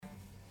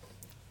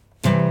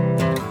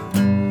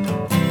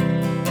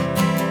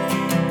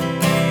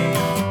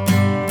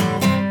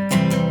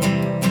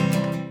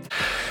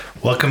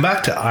Welcome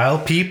back to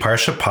Pi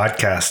Parsha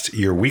Podcast,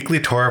 your weekly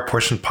Torah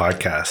portion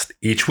podcast.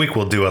 Each week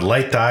we'll do a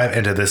light dive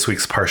into this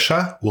week's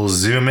Parsha. We'll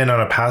zoom in on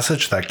a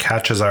passage that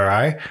catches our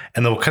eye,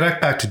 and then we'll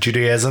connect back to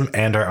Judaism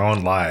and our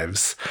own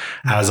lives.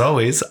 As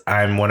always,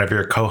 I'm one of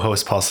your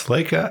co-hosts, Paul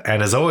Saleka,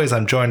 and as always,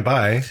 I'm joined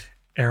by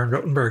Aaron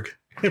Rotenberg.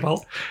 Hey,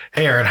 Paul.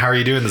 Hey, Aaron, how are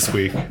you doing this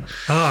week?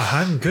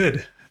 I'm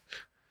good.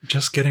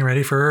 Just getting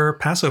ready for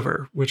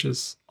Passover, which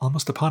is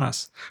almost upon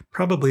us.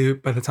 Probably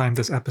by the time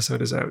this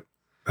episode is out.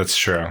 That's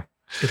true.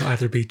 It'll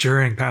either be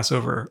during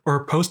Passover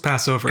or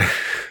post-Passover,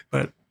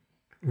 but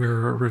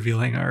we're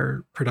revealing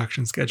our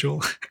production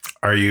schedule.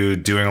 Are you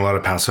doing a lot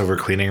of Passover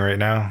cleaning right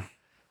now?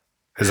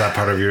 Is that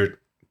part of your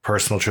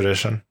personal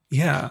tradition?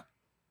 Yeah,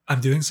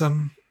 I'm doing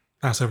some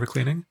Passover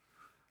cleaning.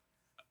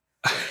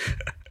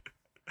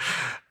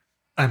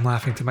 I'm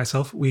laughing to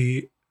myself.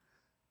 We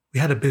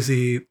had a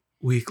busy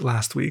week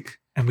last week,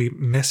 and we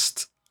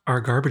missed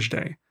our garbage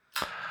day,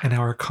 and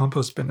our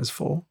compost bin is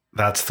full.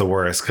 That's the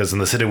worst, because in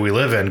the city we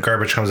live in,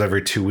 garbage comes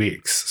every 2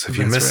 weeks. So if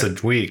you miss a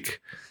week,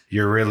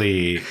 you're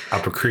really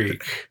up a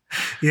creek.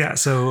 Yeah,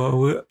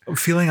 so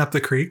feeling up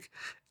the creek,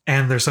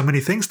 and there's so many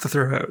things to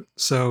throw out.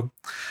 So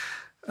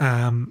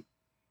one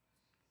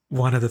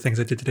of the things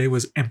I did today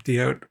was empty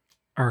out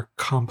our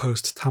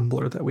compost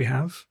tumbler that we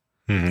have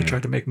to try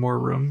to make more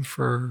room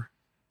for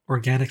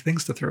organic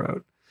things to throw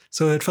out.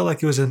 So it felt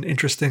like it was an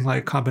interesting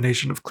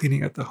combination of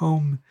cleaning out the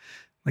home,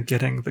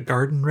 getting the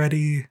garden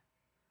ready.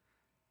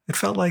 It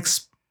felt like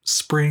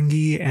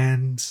springy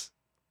and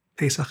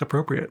Pesach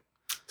appropriate.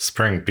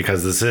 Spring,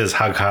 because this is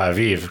Hag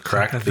HaAviv,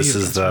 correct? Hag HaAviv, this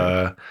is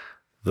the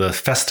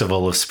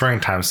festival of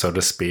springtime, so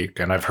to speak.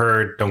 And I've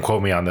heard, don't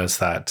quote me on this,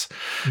 that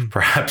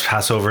perhaps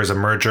Passover is a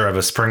merger of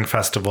a spring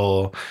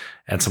festival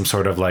and some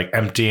sort of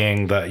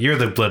emptying you're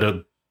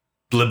the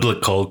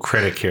biblical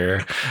critic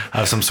here,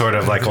 of some sort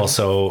of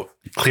also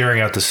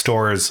clearing out the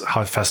stores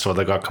festival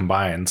that got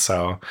combined.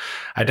 So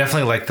I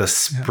definitely like the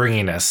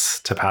springiness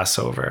to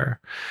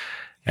Passover.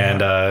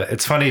 And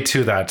it's funny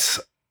too that,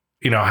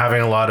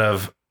 having a lot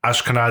of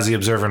Ashkenazi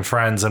observant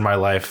friends in my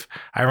life,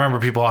 I remember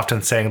people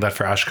often saying that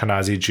for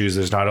Ashkenazi Jews,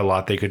 there's not a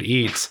lot they could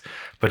eat.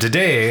 But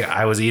today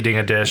I was eating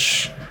a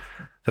dish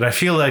that I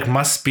feel like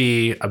must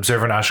be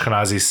observant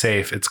Ashkenazi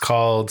safe. It's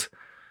called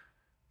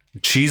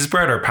cheese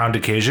bread or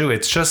pounded cashew.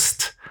 It's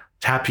just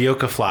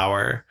tapioca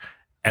flour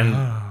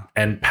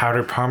and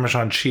powdered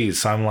Parmesan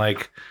cheese. So I'm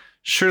like,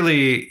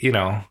 surely,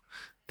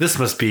 this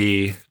must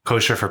be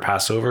kosher for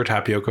Passover,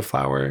 tapioca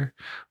flour.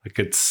 What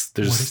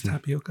is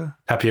tapioca?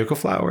 Tapioca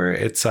flour.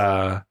 It's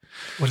what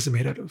is it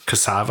made out of?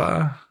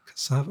 Cassava.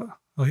 Cassava.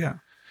 Oh yeah.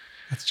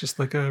 That's just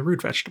like a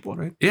root vegetable,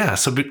 right? Yeah.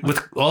 So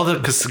with all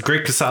the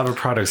great cassava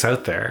products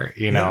out there,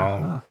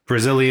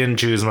 Brazilian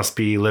Jews must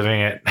be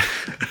living it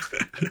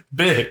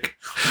big.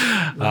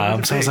 So I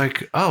was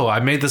like, oh,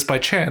 I made this by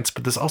chance,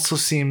 but this also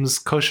seems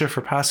kosher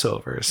for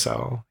Passover.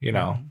 So,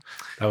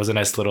 that was a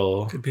nice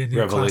little could be a new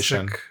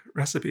revelation. Classic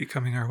recipe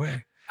coming our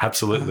way.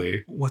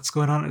 Absolutely. What's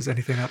going on? Is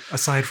anything up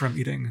aside from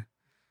eating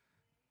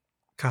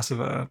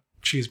cassava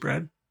cheese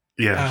bread?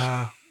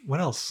 Yeah. What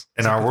else?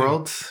 In our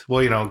world?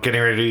 Well,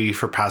 getting ready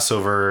for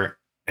Passover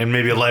in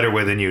maybe a lighter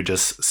way than you,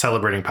 just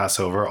celebrating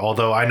Passover.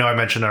 Although I know I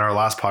mentioned in our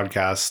last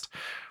podcast,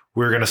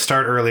 we're going to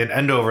start early and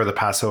end over the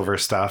Passover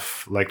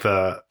stuff, like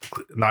the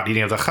not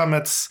eating of the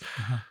chametz.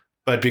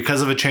 But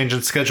because of a change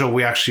in schedule,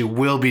 we actually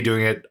will be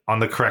doing it on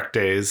the correct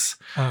days.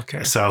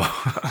 Okay. So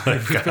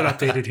we've been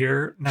updated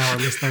here. Now our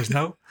listeners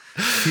know.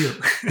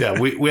 Yeah,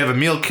 we have a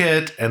meal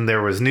kit and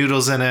there was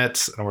noodles in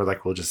it. And we're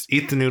like, we'll just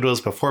eat the noodles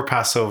before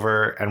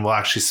Passover. And we'll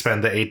actually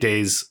spend the 8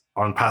 days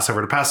on Passover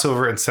to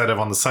Passover instead of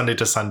on the Sunday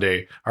to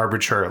Sunday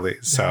arbitrarily.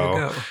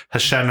 So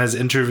Hashem has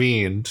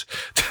intervened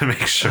to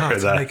make sure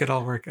to make it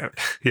all work out.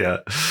 Yeah,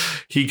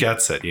 he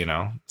gets it,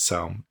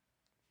 so.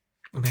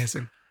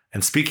 Amazing.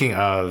 And speaking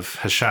of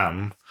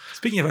Hashem,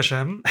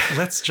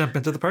 let's jump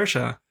into the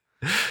Parsha.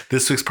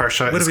 This week's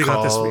Parsha is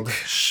called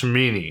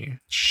Shmini.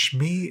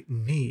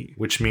 Shmini.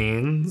 Which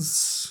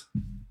means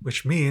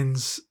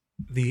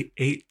the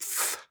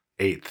eighth.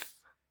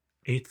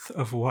 Eighth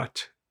of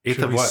what? Eighth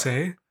Should of we what?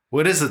 Say?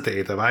 What is it, the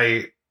eighth of?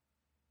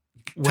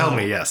 Tell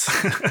me, yes.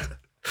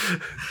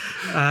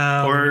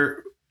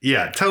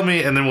 Tell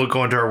me, and then we'll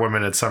go into our 1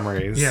 minute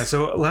summaries. Yeah,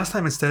 so last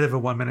time, instead of a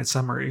 1 minute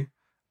summary,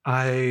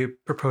 I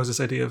proposed this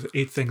idea of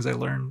 8 things I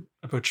learned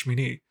about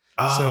Shmini.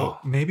 Oh. So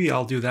maybe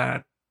I'll do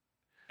that,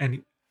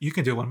 and you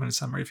can do a 1 minute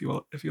summary if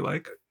you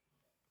like.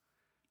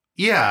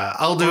 Yeah,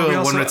 I'll do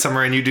a 1 minute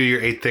summary and you do your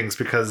 8 things,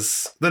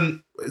 because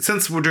then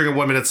since we're doing a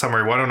 1 minute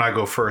summary, why don't I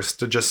go first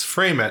to just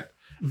frame it,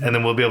 and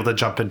then we'll be able to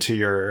jump into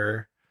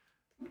your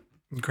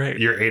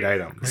 8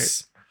 items.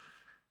 Great.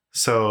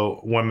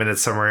 So 1 minute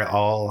summary,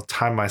 I'll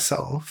time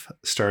myself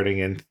starting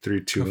in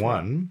 3, 2,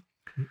 1.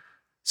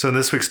 So in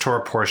this week's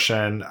Torah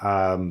portion,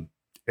 Aaron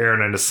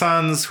and his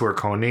sons, who are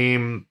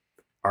Kohanim,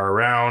 are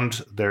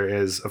around. There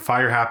is a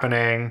fire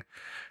happening.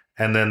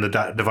 And then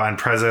the divine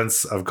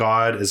presence of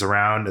God is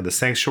around in the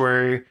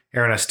sanctuary.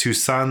 Aaron has 2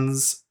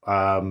 sons.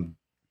 I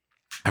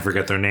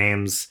forget their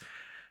names.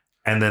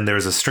 And then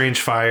there's a strange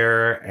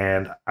fire,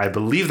 and I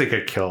believe they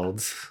get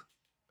killed.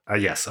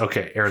 Yes.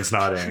 Okay. Aaron's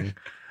nodding.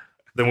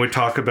 Then we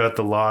talk about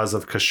the laws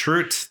of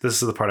kashrut.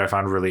 This is the part I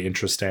found really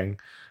interesting.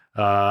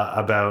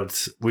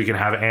 About we can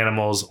have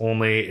animals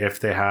only if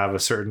they have a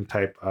certain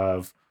type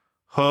of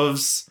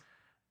hooves.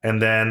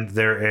 And then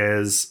there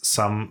is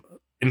some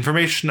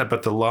information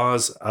about the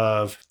laws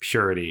of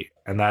purity.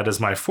 And that is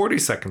my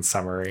 40-second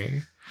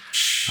summary.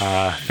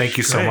 Thank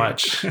you so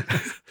much.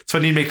 It's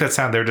funny you make that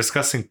sound. They were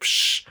discussing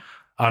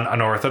on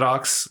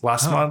Unorthodox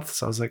last month.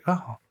 So I was like,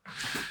 oh.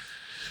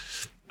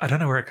 I don't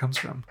know where it comes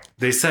from.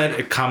 They said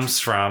it comes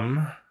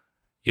from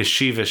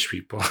yeshivish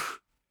people.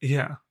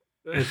 Yeah,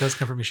 it does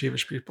come from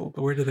yeshivish people.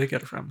 But where do they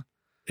get it from?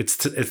 It's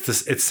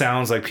this. It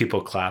sounds like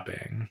people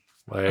clapping.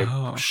 Like,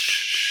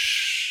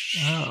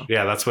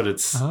 yeah, that's what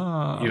it's.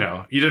 You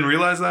know, you didn't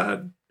realize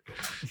that?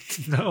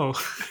 No.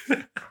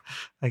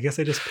 I guess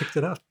I just picked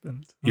it up.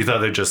 And you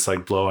thought they're just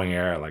like blowing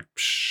air, like.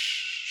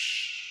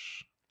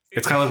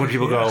 It's kind of like when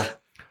people go.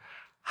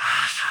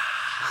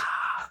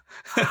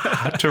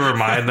 To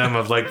remind them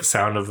of like the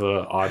sound of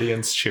the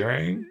audience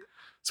cheering.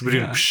 So we're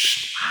doing,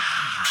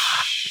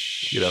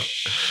 you know,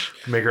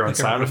 make our own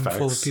sound effects.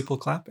 Full of people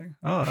clapping.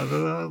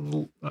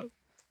 Oh,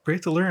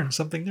 great to learn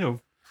something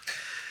new.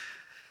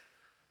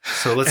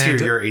 So let's hear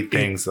your 8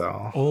 things,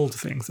 though. Old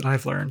things that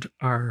I've learned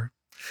are,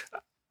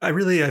 I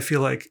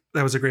feel like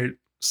that was a great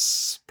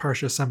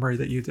Parsha summary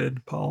that you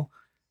did, Paul.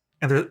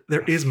 And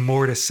there is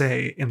more to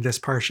say in this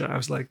Parsha. I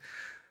was like,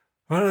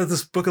 well,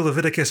 this book of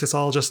Leviticus, it's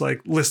all just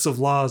like lists of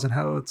laws and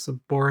how it's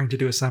boring to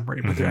do a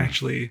summary, but there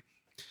actually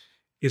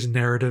is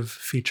narrative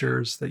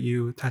features that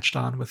you touched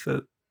on with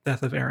the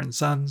death of Aaron's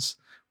sons,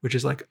 which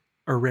is like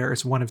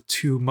it's one of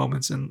 2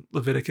 moments in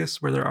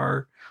Leviticus where there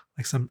are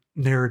like some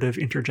narrative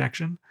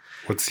interjection.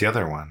 What's the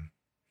other one?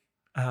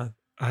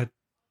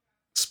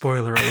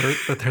 Spoiler alert,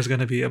 but there's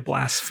going to be a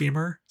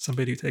blasphemer,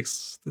 somebody who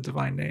takes the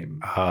divine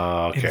name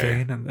in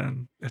vain, and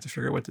then you have to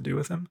figure out what to do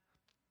with him.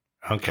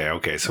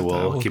 Okay. So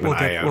we'll keep an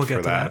eye out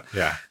for that.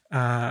 Yeah.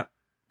 But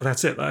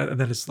that's it. And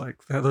then it's like,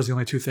 those are the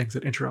only 2 things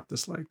that interrupt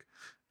this, like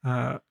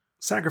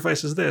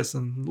sacrifice is this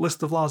and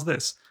list of laws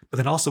this. But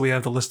then also we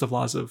have the list of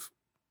laws of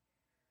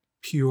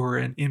pure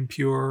and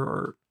impure,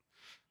 or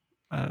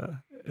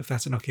if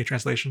that's an okay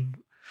translation,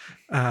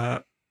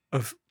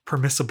 of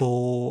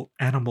permissible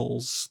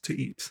animals to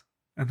eat.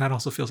 And that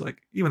also feels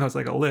like, even though it's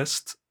like a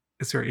list,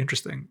 it's very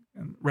interesting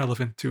and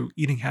relevant to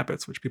eating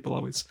habits, which people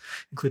always,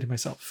 including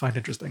myself, find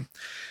interesting.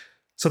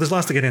 So there's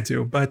lots to get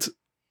into, but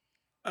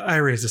I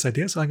raised this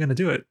idea, so I'm going to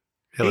do it.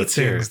 Yeah, 8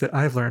 things that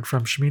I've learned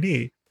from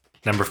Shmini.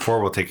 Number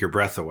 4 will take your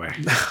breath away.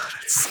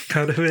 That's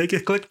gotta make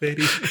it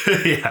clickbaity.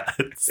 Yeah,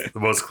 it's the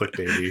most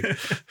clickbaity.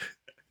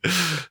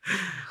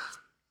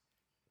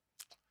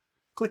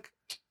 Click.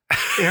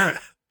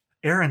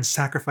 Aaron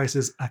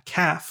sacrifices a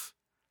calf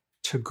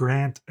to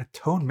grant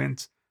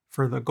atonement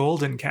for the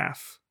golden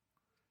calf.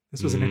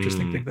 This was an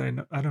interesting thing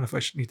that I don't know if I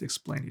should need to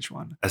explain each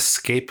one.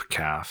 Escape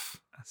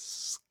calf.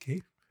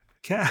 Escape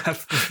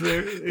calf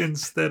there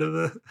instead of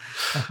the.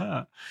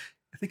 I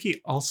think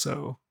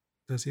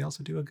does he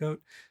also do a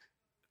goat?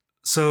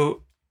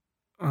 So,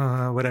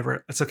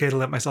 whatever. It's okay to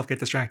let myself get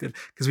distracted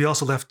because we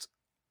also left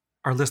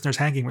our listeners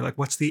hanging. We're like,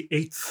 what's the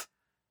 8th?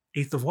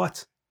 8th of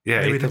what?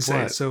 Yeah, maybe 8th of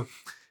what? So,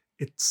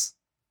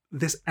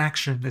 this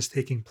action is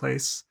taking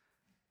place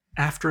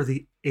after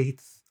the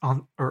 8th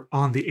on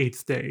the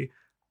 8th day,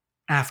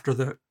 after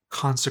the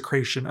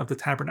consecration of the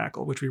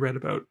tabernacle, which we read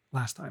about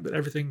last time. That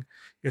everything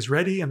is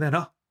ready, and then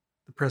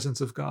the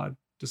presence of God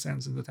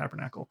descends in the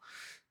tabernacle,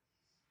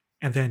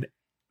 and then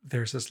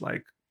there's this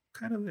like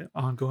kind of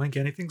ongoing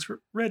getting things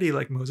ready,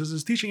 like Moses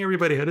is teaching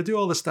everybody how to do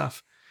all this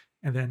stuff,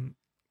 and then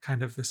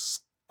kind of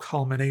this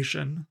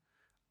culmination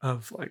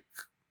of like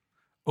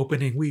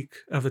opening week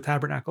of the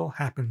tabernacle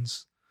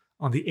happens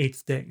on the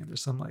 8th day, and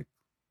there's some like,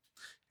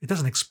 it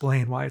doesn't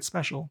explain why it's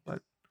special,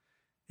 but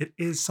it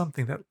is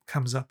something that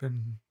comes up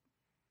in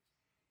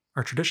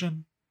our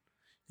tradition.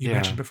 You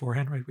mentioned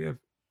beforehand, right? We have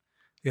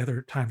the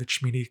other time that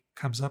Shmini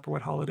comes up, or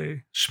what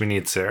holiday?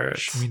 Shmini Atzeret.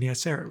 Shmini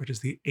Atzeret, which is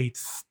the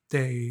 8th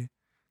day,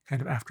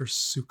 kind of after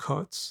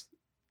Sukkot.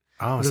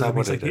 Oh, is that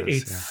what it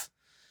is? The 8th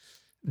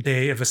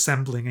day of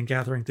assembling and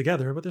gathering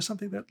together. But there's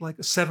something that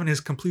like 7 is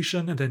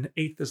completion, and then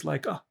 8th is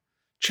like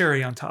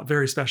cherry on top,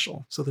 very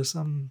special. So there's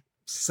some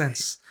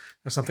sense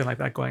of something like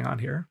that going on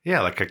here.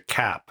 Yeah, like a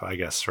cap, I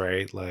guess,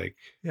 right? Like,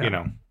 you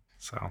know,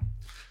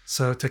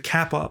 So to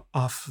cap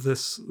off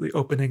the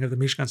opening of the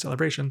Mishkan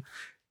celebration,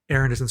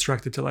 Aaron is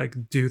instructed to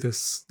like do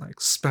this like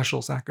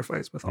special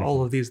sacrifice with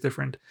all of these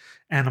different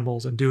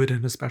animals and do it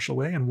in a special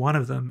way. And one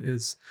of them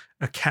is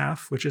a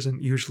calf, which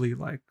isn't usually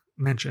like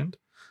mentioned,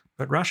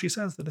 but Rashi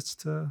says that it's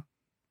to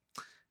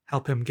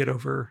help him get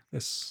over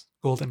this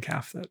golden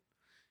calf that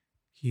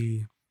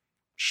he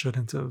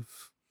shouldn't have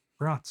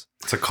brought.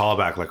 It's a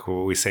callback, like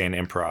what we say in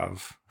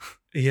improv.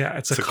 Yeah,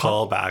 it's a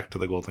callback to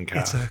the golden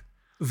calf. It's a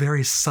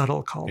very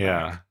subtle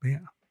callback. Yeah.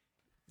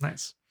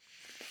 Nice.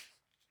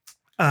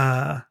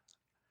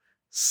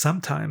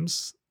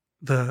 Sometimes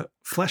the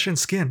flesh and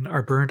skin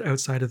are burned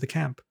outside of the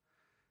camp.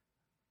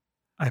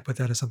 I put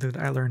that as something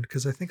that I learned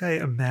because I think I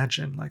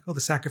imagine like, oh,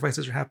 the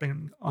sacrifices are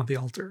happening on the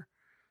altar.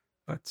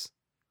 But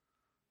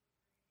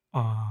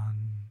on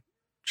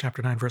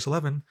chapter 9, verse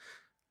 11,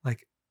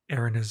 like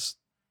Aaron is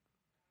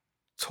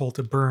told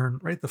to burn,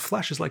 right? The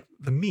flesh is like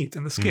the meat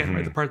and the skin,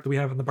 right? The part that we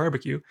have in the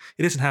barbecue.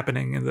 It isn't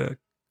happening in the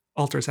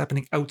altar. It's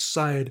happening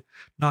outside,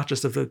 not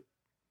just of the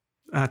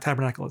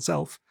tabernacle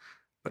itself,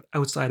 but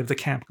outside of the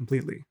camp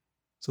completely.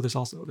 So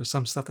there's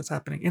some stuff that's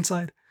happening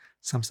inside,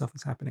 some stuff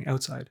that's happening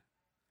outside.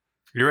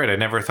 You're right. I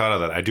never thought of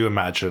that. I do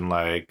imagine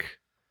like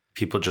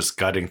people just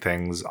gutting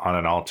things on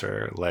an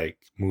altar, like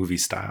movie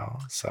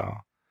style. So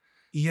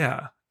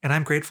yeah. And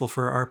I'm grateful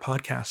for our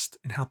podcast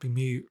and helping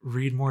me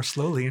read more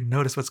slowly and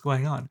notice what's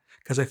going on.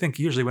 Because I think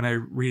usually when I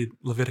read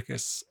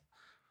Leviticus,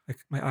 like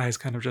my eyes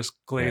kind of just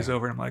glaze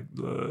over and I'm like,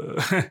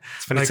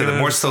 it's funny to say that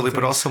more slowly,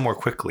 but also more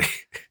quickly.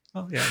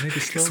 Oh yeah,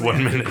 maybe slowly. It's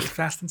 1 minute.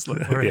 Fast and slow.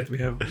 All right, we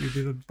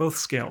do both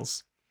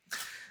scales.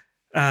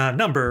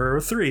 Number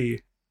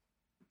 3.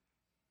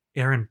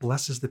 Aaron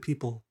blesses the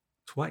people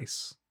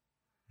twice.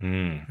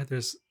 Right,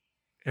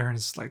 Aaron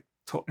is like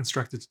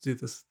instructed to do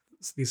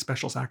these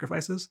special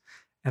sacrifices,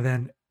 and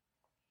then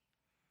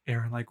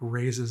Aaron like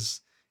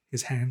raises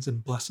his hands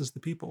and blesses the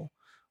people,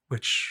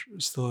 which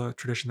is still a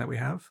tradition that we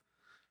have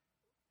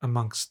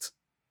amongst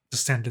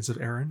descendants of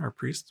Aaron, our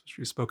priests, which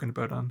we've spoken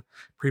about on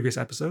previous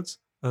episodes,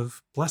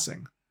 of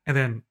blessing. And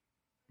then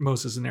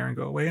Moses and Aaron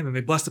go away, and then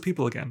they bless the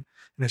people again.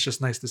 And it's just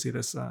nice to see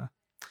this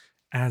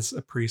as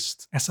a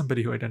priest, as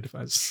somebody who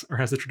identifies or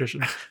has the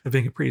tradition of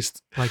being a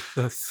priest. Like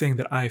the thing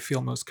that I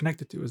feel most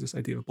connected to is this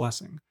idea of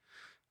blessing.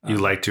 You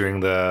like doing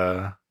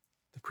the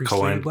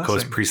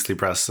priestly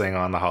blessing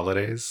on the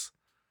holidays?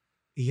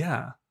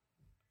 Yeah.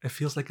 It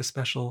feels like a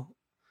special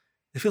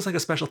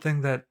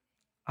thing that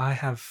I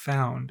have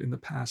found in the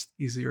past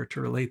easier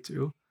to relate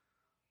to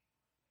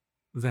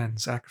than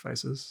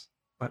sacrifices.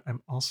 But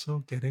I'm also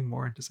getting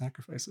more into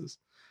sacrifices,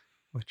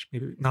 which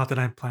maybe not that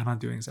I plan on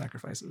doing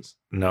sacrifices.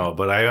 No,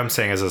 but I am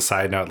saying as a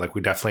side note, like we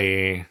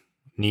definitely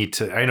need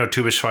to. I know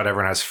Tu B'Shvat,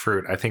 everyone has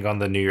fruit. I think on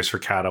the New Year's for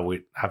cattle,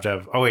 we have to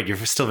have. Oh wait, you're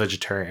still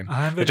vegetarian.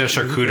 I'm vegetarian. It's just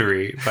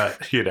charcuterie,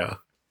 but you know,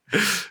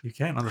 you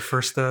can on the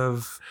 1st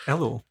of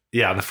Elul.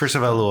 Yeah, on the 1st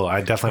of Elul,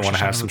 I definitely want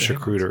to have some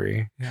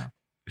charcuterie. Yeah.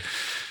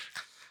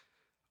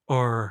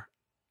 Or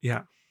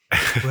yeah,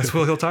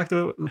 we'll talk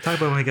about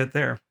when we get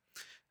there.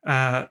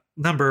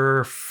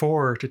 Number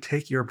 4, to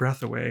take your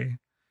breath away.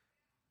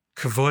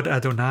 Kavod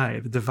Adonai,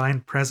 the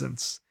divine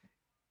presence,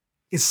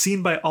 is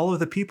seen by all of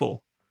the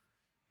people,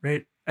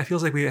 right? It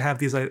feels like we have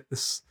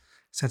this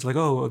sense like,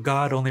 oh,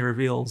 God only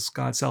reveals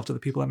God's self to the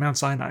people at Mount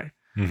Sinai.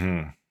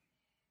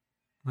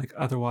 Like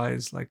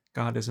otherwise, like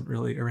God isn't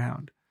really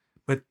around.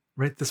 But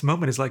right, this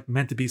moment is like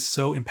meant to be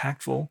so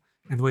impactful,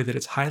 and the way that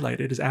it's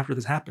highlighted is after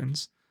this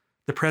happens,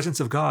 the presence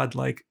of God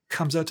like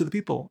comes out to the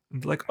people,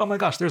 and like, oh my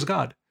gosh, there's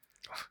God.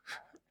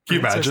 Can you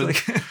imagine?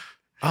 So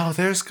oh,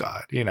 there's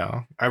God. You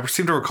know, I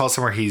seem to recall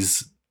somewhere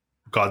he's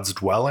God's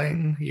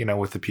dwelling, you know,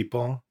 with the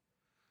people.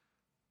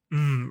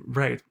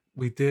 Right.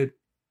 We did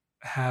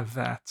have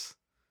that,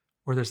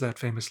 where there's that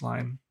famous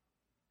line,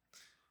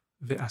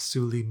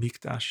 Ve'asuli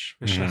mikdash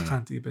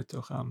v'shachanti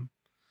betocham.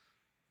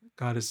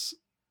 God is,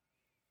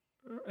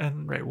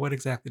 and right, what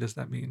exactly does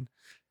that mean?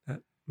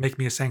 That make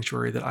me a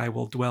sanctuary that I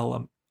will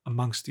dwell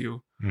amongst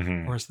you.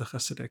 Or as the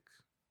Hasidic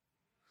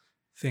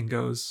thing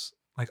goes,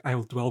 like I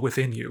will dwell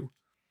within you,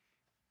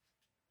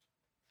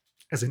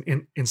 as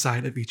in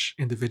inside of each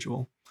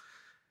individual.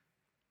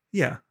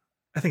 Yeah,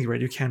 I think you're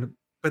right. You can,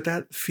 but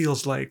that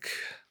feels like,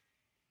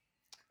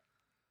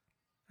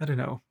 I don't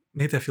know.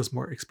 Maybe that feels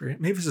more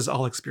experiential. Maybe this is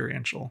all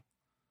experiential.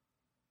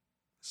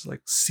 It's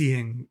like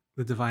seeing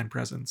the divine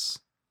presence.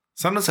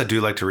 Sometimes I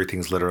do like to read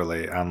things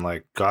literally. I'm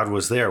like, God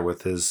was there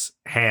with his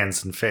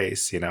hands and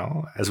face, you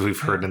know, as we've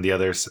heard in the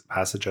other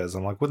passages.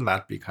 I'm like, wouldn't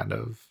that be kind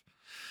of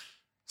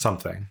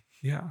something?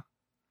 Yeah.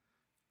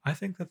 I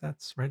think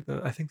that's right.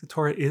 I think the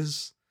Torah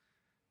is,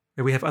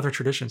 we have other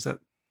traditions that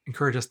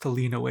encourage us to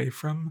lean away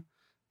from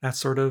that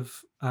sort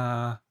of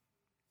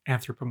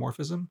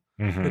anthropomorphism.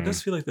 But it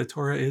does feel like the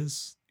Torah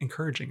is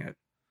encouraging it.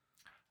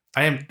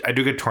 I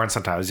do get torn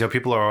sometimes. You know,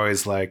 people are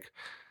always like,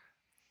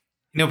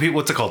 you know, people,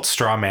 what's it called?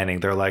 Straw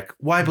manning. They're like,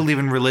 why believe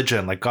in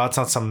religion? Like God's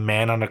not some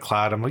man on a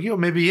cloud. I'm like,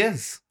 maybe he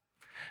is.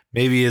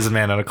 Maybe he is a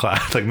man on a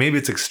cloud. Like maybe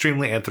it's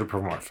extremely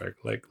anthropomorphic.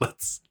 Like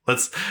let's,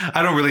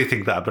 I don't really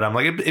think that, but I'm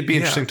like, it'd be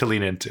interesting to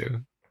lean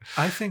into.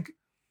 I think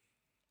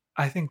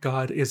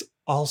God is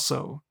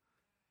also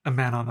a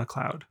man on a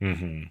cloud.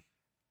 Right?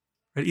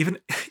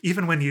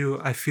 Even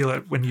when I feel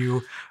it when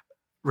you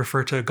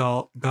refer to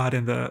God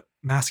in the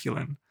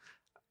masculine,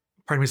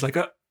 part of me is like,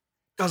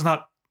 God's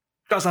not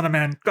a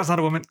man, God's not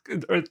a woman,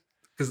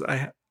 because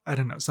I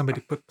don't know,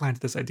 somebody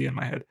planted this idea in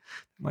my head,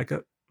 like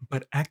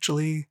but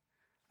actually,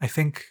 I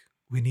think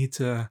we need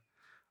to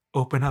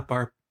open up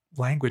our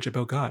language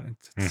about God and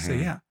to say,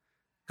 yeah,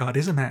 God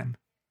is a man.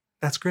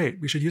 That's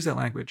great. We should use that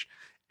language.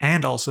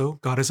 And also,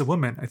 God is a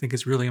woman. I think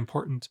it's really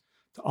important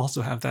to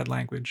also have that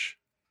language.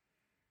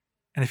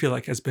 And I feel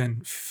like has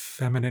been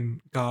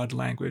feminine God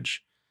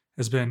language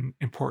has been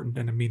important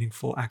and a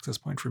meaningful access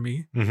point for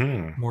me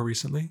more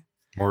recently.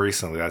 More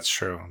recently, that's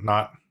true.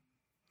 Not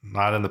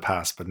in the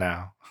past, but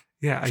now.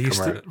 Yeah, I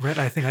used to, Red,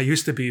 I think I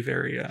used to be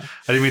very... I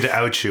didn't mean to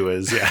out you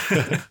as,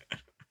 yeah.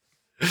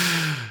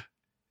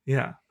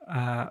 Yeah,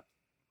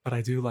 but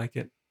I do like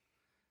it.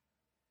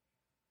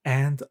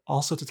 And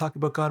also to talk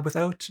about God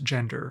without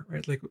gender,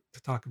 right? Like we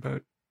talk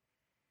about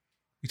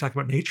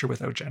nature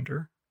without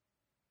gender.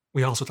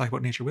 We also talk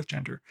about nature with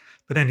gender.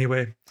 But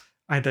anyway,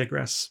 I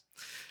digress.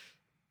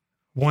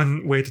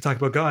 One way to talk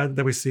about God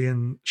that we see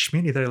in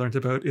Shmini that I learned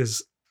about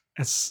is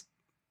as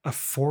a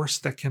force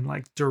that can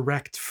like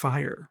direct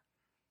fire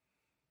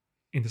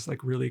in this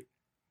like really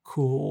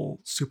cool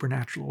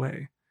supernatural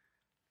way,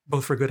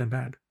 both for good and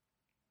bad.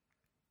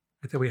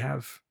 Right, that we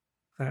have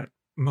that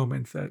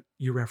moment that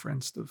you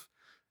referenced of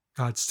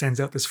God sends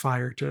out this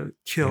fire to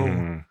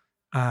kill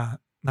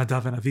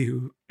Nadav and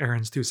Avihu,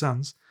 Aaron's two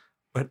sons.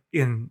 But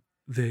in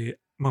the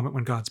moment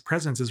when God's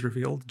presence is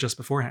revealed just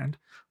beforehand,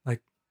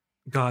 like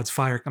God's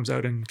fire comes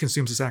out and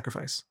consumes the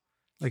sacrifice.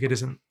 Like it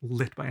isn't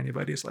lit by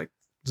anybody. It's like...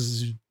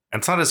 zzz.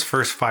 It's not his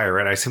first fire,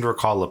 right? I seem to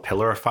recall a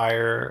pillar of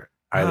fire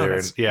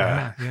either.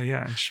 Yeah.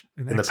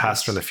 In the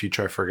past or in the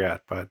future, I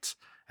forget. But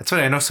it's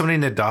funny. I know so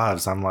many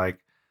Nadavs. I'm like,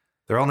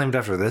 they're all named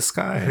after this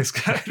guy.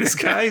 This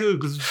guy who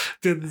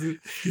did...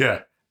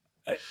 Yeah.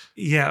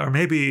 Yeah, or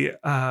maybe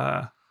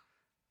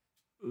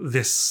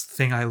this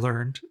thing I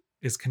learned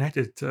is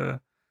connected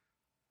to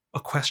a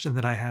question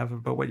that I have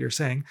about what you're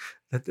saying,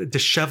 that the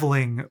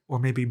disheveling or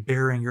maybe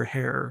baring your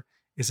hair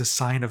is a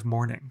sign of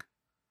mourning,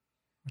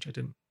 which I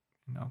didn't,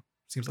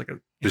 seems like a...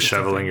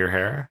 Disheveling your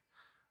hair?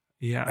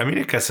 Yeah. I mean,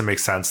 I guess it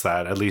makes sense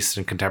that, at least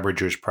in contemporary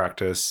Jewish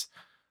practice,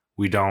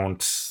 we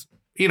don't,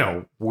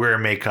 wear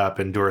makeup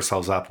and do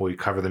ourselves up when we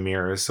cover the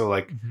mirrors. So,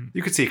 like,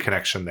 you could see a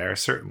connection there,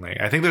 certainly.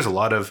 I think there's a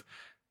lot of,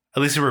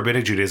 at least in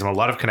Rabbinic Judaism, a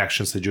lot of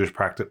connections to Jewish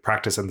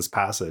practice in this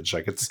passage.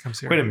 Like, it's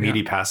quite a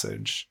meaty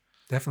passage.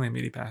 Definitely a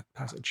meaty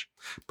passage.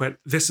 But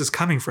this is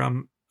coming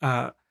from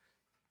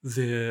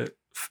the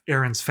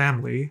Aaron's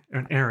family,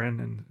 and Aaron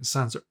and his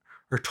sons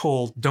are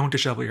told, don't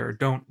dishevel your hair,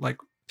 don't, like,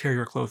 tear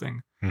your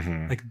clothing.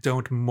 Like,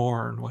 don't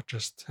mourn what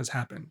just has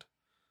happened.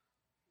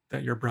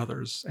 That your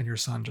brothers and your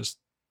son just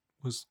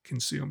was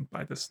consumed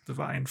by this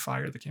divine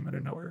fire that came out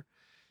of nowhere.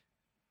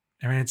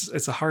 I mean,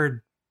 it's a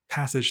hard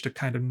passage to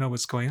kind of know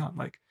what's going on.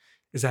 Like,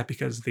 is that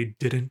because they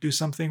didn't do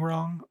something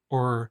wrong,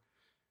 or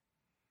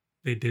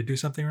they did do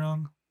something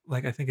wrong?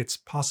 Like, I think it's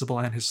possible,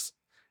 and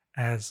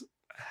as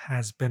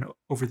has been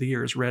over the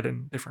years read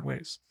in different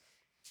ways.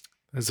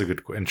 That's a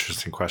good,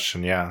 interesting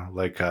question. Yeah,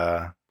 like,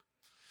 I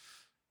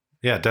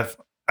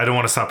don't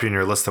want to stop you in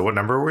your list. Of what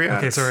number were we at?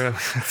 Okay, sorry.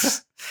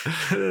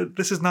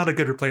 This is not a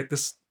good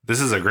replace. This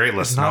is a great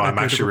list. No, I'm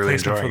actually really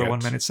enjoying it. For the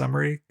 1 minute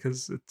summary,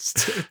 because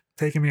it's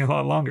taking me a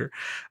lot longer.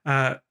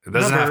 It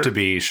doesn't have to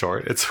be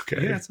short. It's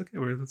okay. Yeah, it's okay.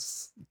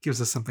 This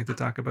gives us something to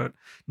talk about.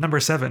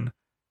 Number 7.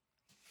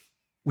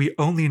 We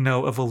only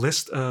know of a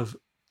list of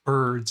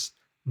birds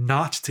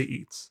not to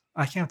eat.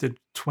 I counted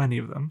 20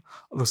 of them,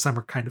 although some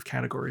are kind of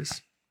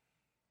categories.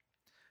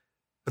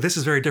 But this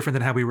is very different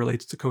than how we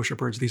relate to kosher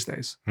birds these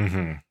days,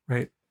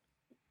 right?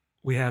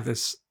 We have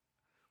this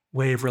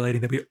way of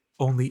relating that we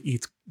only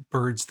eat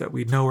birds that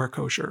we know are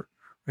kosher,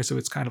 right? So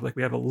it's kind of like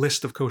we have a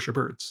list of kosher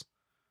birds,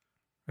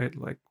 right?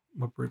 Like,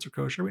 what birds are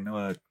kosher? We know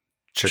a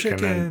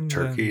chicken and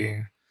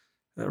turkey,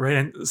 right?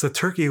 And so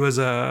turkey was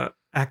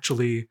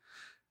actually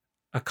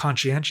a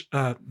conscious,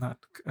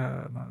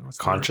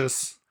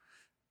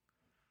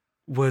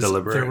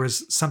 deliberate. There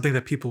was something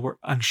that people were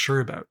unsure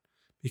about,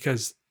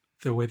 because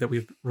the way that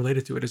we've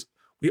related to it is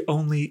we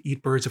only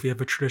eat birds if we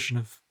have a tradition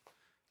of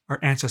our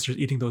ancestors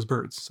eating those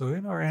birds. So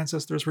our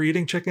ancestors were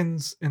eating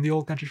chickens in the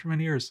old country for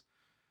many years,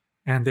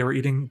 and they were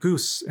eating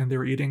goose, and they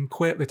were eating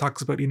quail. They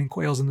talks about eating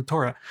quails in the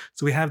Torah.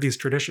 So we have these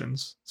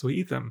traditions, so we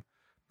eat them.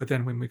 But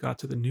then when we got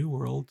to the new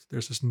world,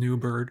 there's this new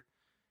bird.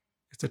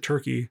 It's a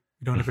turkey.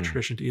 We don't have a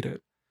tradition to eat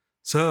it.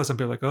 So some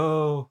people are like,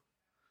 oh,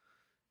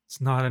 it's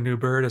not a new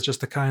bird. It's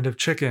just a kind of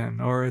chicken.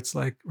 Or it's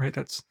like, right,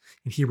 that's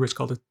in Hebrew, it's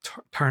called a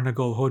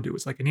tarnagol hodu.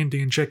 It's like an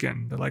Indian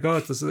chicken. They're like,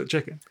 oh, this is a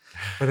chicken.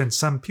 But then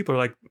some people are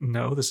like,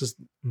 no, this is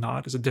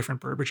not. It's a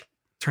different bird, which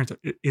turns out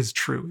it is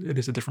true. It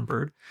is a different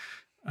bird.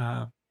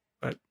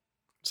 But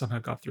somehow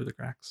got through the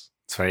cracks.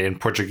 It's funny. In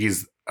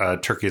Portuguese,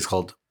 turkey is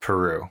called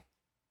Peru.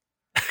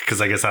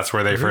 Because I guess that's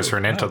where they first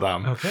ran into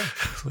them. Okay.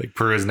 Like,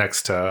 Peru is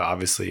next to,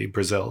 obviously,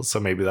 Brazil. So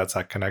maybe that's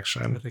that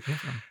connection. That's where they came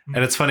from.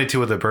 And it's funny, too,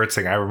 with the bird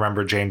thing. I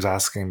remember James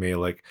asking me,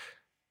 like,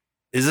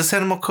 is this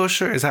animal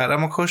kosher? Is that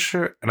animal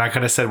kosher? And I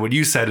kind of said what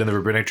you said in the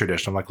rabbinic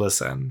tradition. I'm like,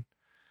 listen,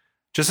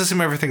 just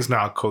assume everything's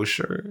not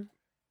kosher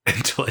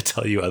until I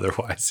tell you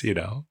otherwise,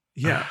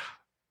 Yeah.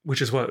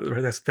 Which is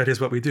that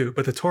is what we do.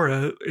 But the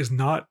Torah is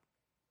not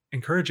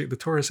encouraging. The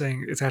Torah is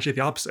saying it's actually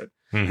the opposite.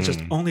 It's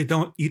just only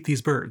don't eat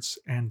these birds.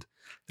 And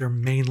they're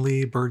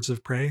mainly birds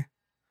of prey.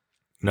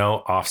 No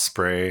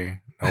osprey,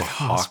 no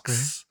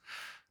hawks,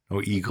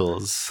 no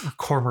eagles.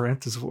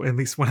 Cormorant is at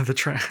least one of the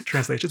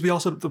translations. We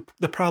also,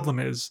 the problem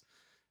is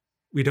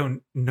we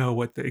don't know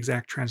what the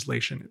exact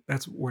translation.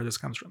 That's where this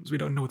comes from. We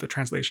don't know what the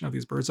translation of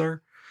these birds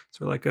are.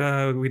 So we're like,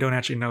 we don't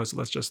actually know. So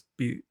let's just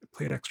play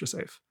it extra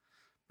safe.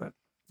 But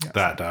yeah,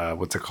 that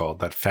what's it called?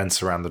 That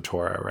fence around the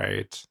Torah,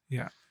 right?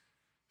 Yeah.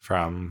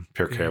 From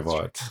Pirkei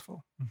Avot.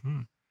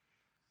 Mm-hmm.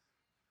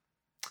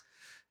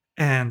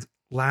 And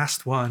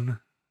last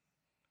one,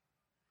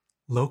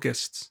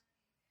 locusts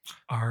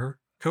are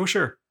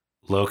kosher.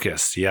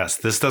 Locusts, yes.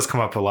 This does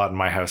come up a lot in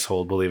my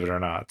household, believe it or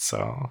not.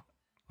 So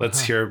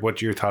let's hear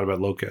what you thought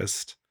about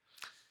locust.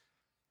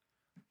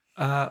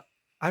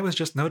 I was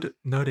just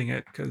noting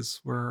it because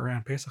we're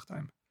around Pesach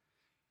time.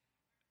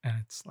 And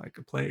it's like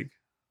a plague.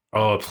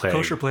 Oh, a plague.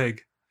 Kosher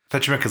plague. I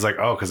thought you meant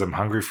because I'm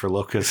hungry for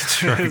locusts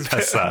during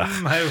Pesach.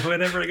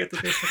 Whenever I get to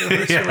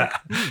Pesach. Yeah.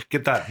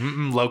 Get that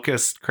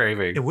locust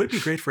craving. It would be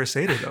great for a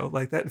Seder, though.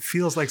 Like, that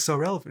feels like so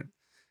relevant.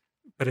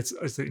 But it's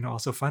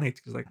also funny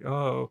because, like,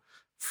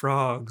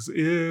 frogs,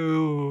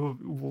 ew,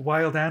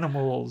 wild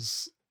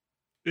animals,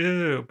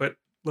 ew. But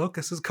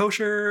locust is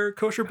kosher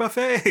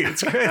buffet.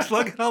 It's great.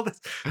 Look at all this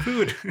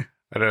food.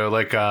 I know,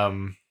 like,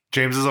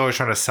 James is always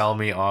trying to sell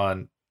me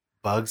on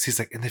bugs. He's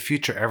like, in the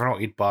future, everyone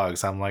will eat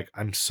bugs. I'm like,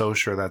 I'm so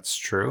sure that's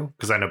true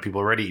because I know people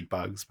already eat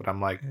bugs. But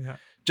I'm like,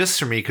 just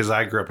for me, because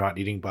I grew up not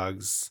eating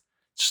bugs,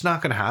 it's just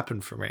not going to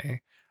happen for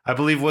me. I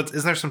believe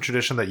isn't there some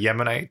tradition that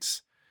Yemenites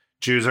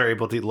Jews are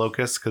able to eat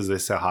locusts because they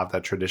still have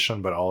that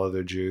tradition, but all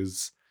other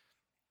Jews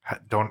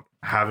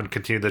haven't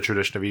continued the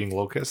tradition of eating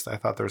locusts? I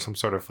thought there was some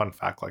sort of fun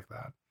fact like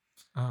that.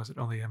 Oh, is it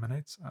only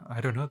Yemenites?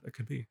 I don't know. That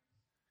could be.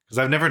 Because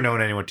I've never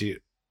known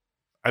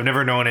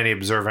any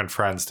observant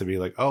friends to be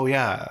like, oh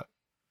yeah,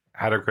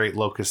 had a great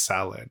locust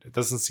salad. It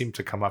doesn't seem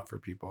to come up for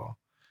people.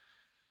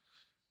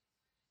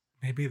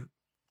 Maybe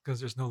because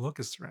there's no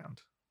locusts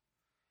around.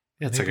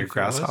 Yeah, it's maybe like a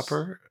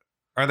grasshopper.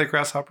 Are they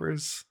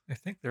grasshoppers? I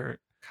think they're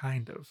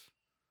kind of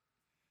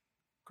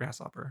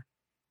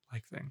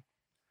grasshopper-like thing.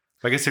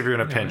 I guess if you're in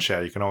a pinch,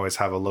 you can always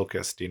have a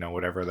locust,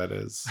 whatever that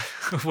is.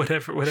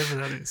 whatever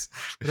that is.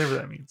 Whatever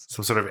that means.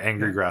 Some sort of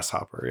angry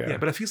grasshopper, Yeah,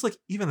 but it feels like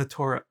even the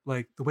Torah,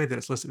 like the way that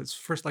it's listed, it's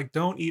first like,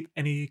 don't eat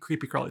any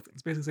creepy crawly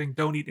things. Basically saying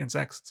don't eat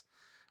insects,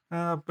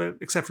 but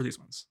except for these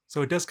ones.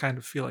 So it does kind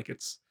of feel like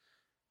it's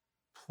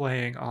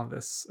playing on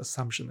this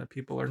assumption that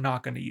people are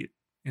not going to eat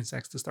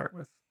insects to start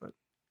with. But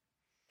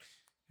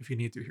if you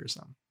need to, here's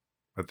some.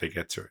 But they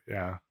get to it,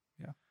 yeah.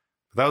 Yeah.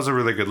 That was a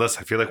really good list.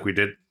 I feel like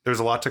there's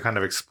a lot to kind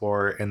of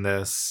explore in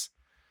this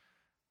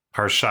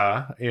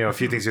Parsha. A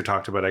few things you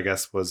talked about, I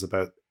guess, was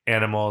about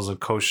animals and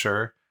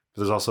kosher,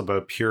 but there's also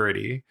about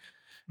purity.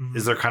 Mm-hmm.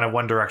 Is there kind of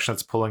one direction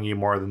that's pulling you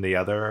more than the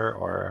other,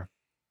 or?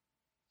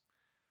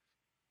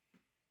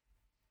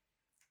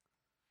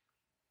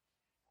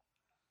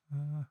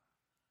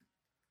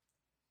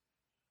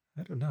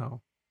 I don't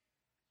know.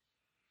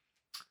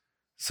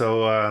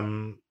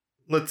 So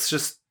let's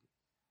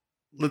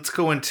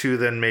go into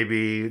then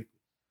maybe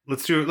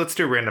let's do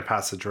a random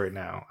passage right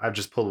now. I've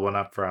just pulled one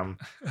up from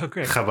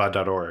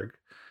Chabad.org.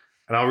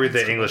 And I'll read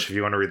the English if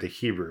you want to read the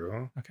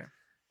Hebrew. Okay.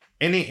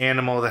 Any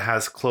animal that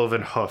has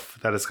cloven hoof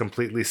that is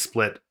completely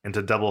split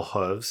into double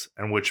hooves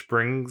and which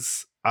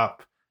brings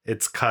up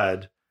its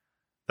cud,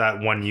 that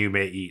one you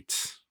may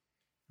eat.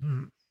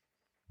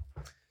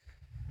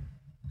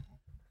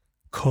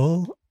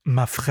 Kol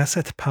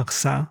mafreset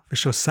parsa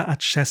v'shosa'at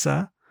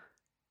shesa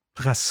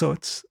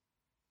prasot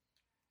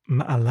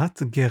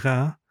ma'alat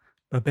gera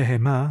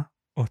b'behema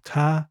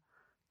ota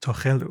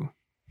tochelu.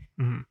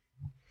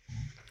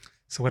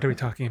 So what are we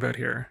talking about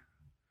here?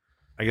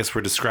 I guess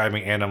we're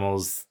describing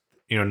animals,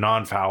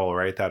 non-fowl,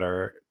 right, that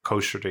are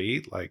kosher to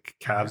eat, like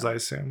calves, I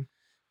assume.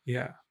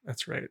 Yeah,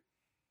 that's right.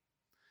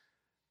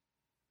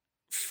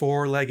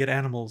 4-legged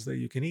animals that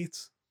you can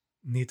eat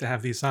need to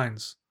have these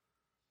signs.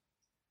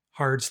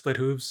 Hard split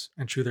hooves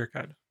and chew their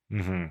cud.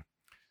 Mm-hmm.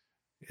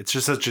 It's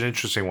just such an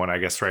interesting one, I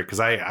guess, right? Because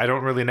I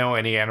don't really know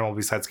any animal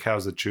besides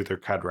cows that chew their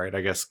cud, right?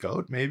 I guess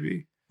goat,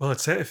 maybe. Well,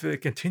 if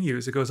it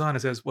continues, it goes on.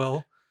 It says,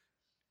 well,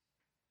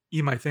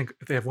 you might think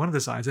if they have one of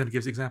the signs, then it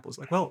gives examples.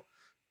 Like, well,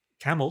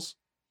 camels,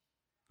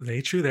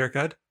 they chew their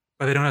cud,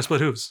 but they don't have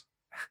split hooves.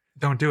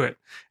 Don't do it.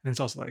 And it's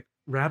also like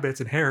rabbits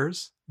and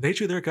hares, they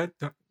chew their cud.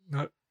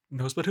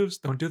 No split hooves.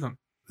 Don't do them.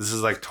 This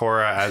is like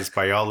Torah as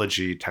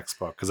biology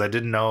textbook, because I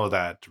didn't know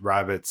that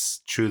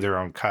rabbits chew their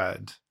own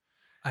cud.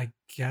 I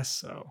guess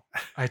so.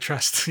 I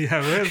trust.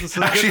 Yeah.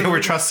 Actually, we're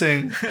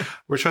trusting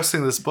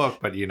this book,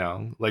 but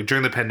like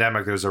during the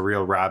pandemic, there's a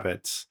real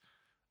rabbit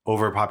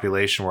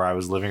overpopulation where I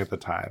was living at the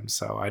time,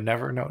 so I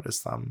never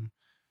noticed them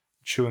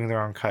chewing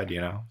their own cud.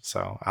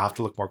 So I'll have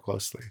to look more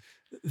closely.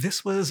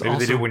 This was maybe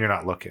they do when you're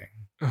not looking.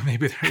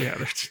 Maybe they're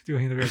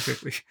doing it very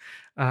quickly.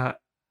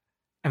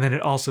 And then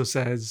it also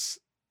says,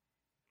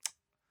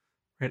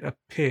 right, a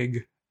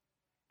pig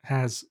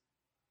has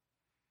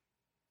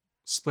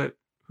split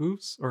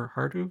hooves or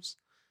hard hooves.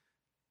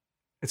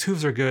 Its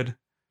hooves are good,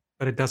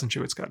 but it doesn't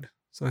chew its cud,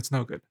 so it's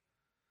no good.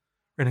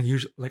 And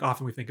usually, like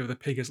often we think of the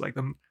pig as like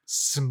the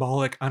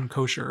symbolic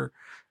unkosher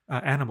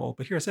animal,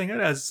 but here it's saying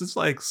it's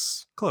like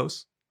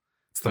close.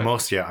 It's the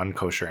most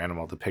unkosher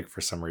animal, the pig, for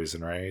some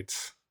reason, right?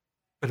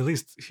 But at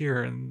least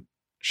here in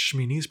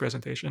Shmini's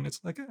presentation, it's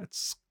like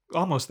it's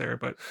almost there,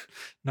 but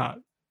not.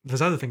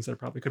 There's other things that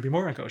probably could be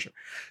more unkosher.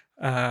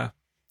 But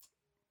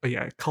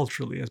yeah,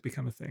 culturally has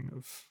become a thing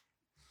of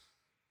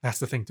that's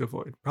the thing to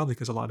avoid. Probably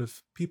because a lot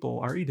of people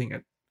are eating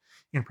it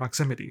in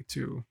proximity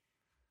to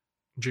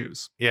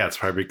Jews. Yeah, it's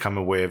probably become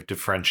a way of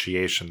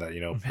differentiation that,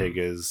 pig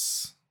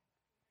is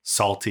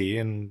salty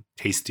and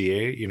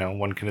tasty,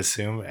 one can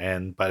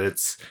assume. But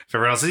it's, if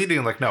everyone else is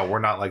eating, like, no, we're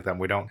not like them.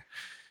 We don't,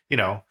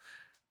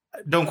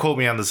 don't quote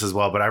me on this as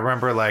well, but I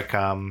remember like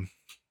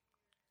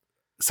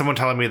someone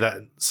telling me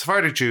that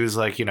Sephardic Jews,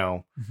 like,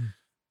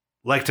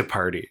 like to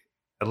party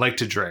and like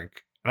to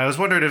drink. And I was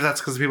wondering if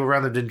that's because the people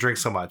around them didn't drink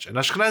so much. And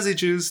Ashkenazi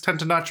Jews tend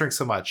to not drink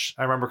so much.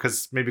 I remember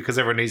because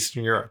everyone in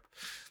Eastern Europe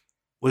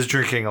was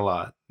drinking a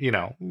lot.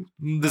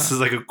 This is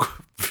like a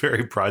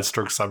very broad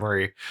stroke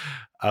summary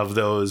of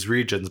those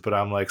regions. But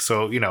I'm like,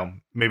 so,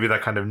 maybe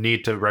that kind of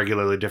need to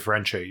regularly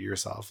differentiate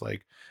yourself.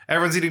 Like,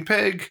 everyone's eating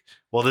pig.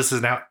 Well, this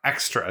is now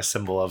extra a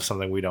symbol of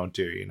something we don't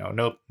do.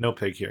 No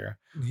pig here.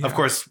 Yeah. Of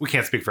course, we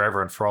can't speak for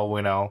everyone. For all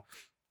we know,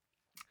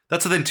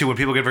 that's the thing too. When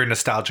people get very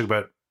nostalgic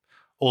about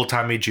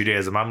old-timey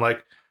Judaism, I'm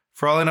like,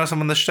 for all I know,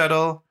 someone in the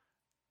shtetl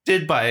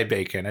did buy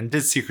bacon and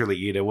did secretly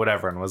eat it,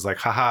 whatever, and was like,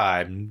 haha,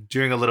 I'm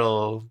doing a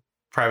little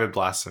private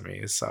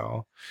blasphemy.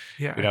 So,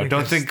 yeah,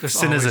 don't think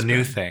sin is a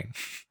new thing.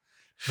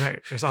 Right.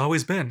 There's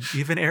always been.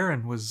 Even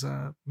Aaron was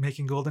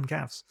making golden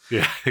calves.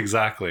 Yeah,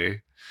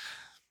 exactly.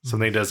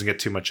 Something he doesn't get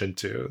too much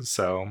into.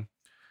 So,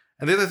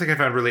 and the other thing I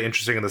found really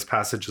interesting in this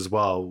passage as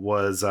well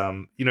was,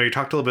 you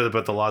talked a little bit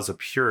about the laws of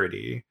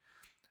purity,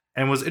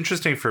 and was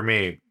interesting for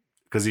me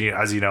because,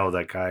 as you know,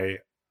 like I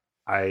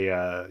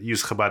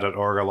use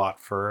Chabad.org a lot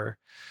for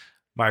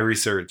my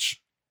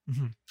research.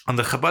 Mm-hmm. On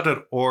the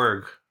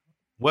Chabad.org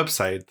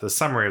website, the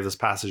summary of this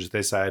passage,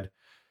 they said,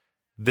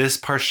 this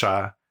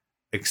parsha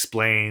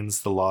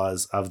explains the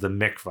laws of the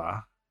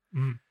mikvah.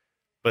 Mm.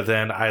 But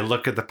then I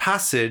look at the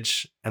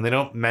passage and they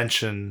don't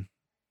mention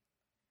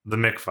the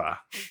mikvah.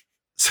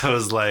 So I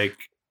was like,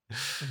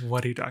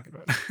 what are you talking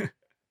about?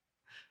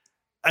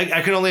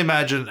 I can only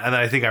imagine, and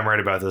I think I'm right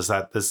about this,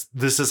 that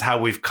this is how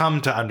we've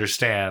come to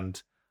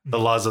understand the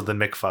laws of the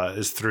mikvah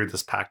is through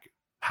this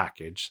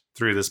package,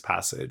 through this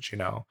passage,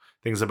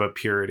 things about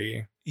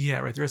purity. Yeah,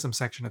 right. There is some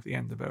section at the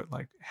end about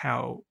like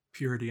how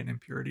purity and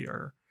impurity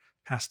are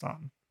passed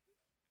on.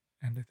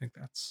 And I think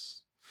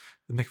that's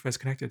the mikvah is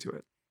connected to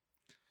it.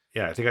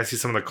 Yeah, I think I see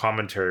some of the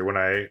commentary when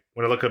I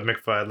look at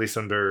mikvah, at least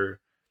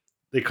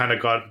they kind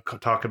of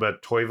talk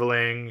about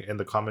toiveling in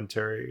the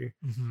commentary,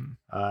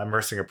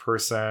 immersing a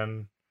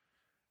person,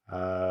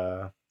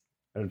 and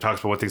it talks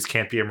about what things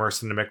can't be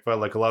immersed in the mikvah.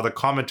 Like a lot of the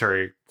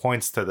commentary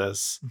points to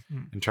this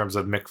in terms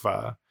of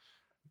mikvah,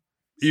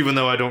 even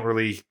though I don't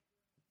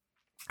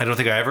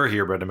think I ever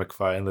hear about a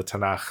mikvah in the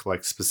Tanakh,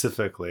 like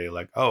specifically,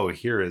 like, oh,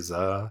 here is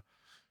a,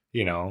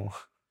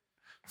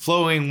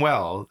 flowing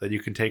well that you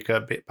can take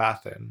a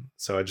bath in.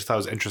 So I just thought it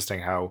was interesting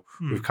how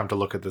we've come to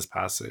look at this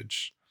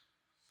passage.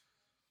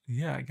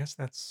 Yeah, I guess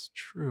that's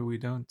true. We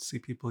don't see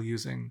people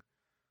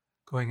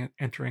going and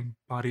entering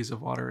bodies of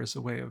water as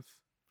a way of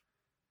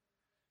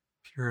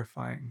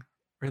purifying.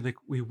 Right? Like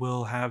we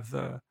will have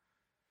the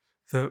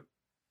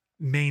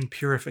main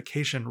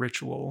purification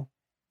ritual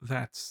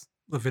that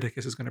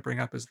Leviticus is going to bring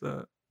up is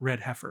the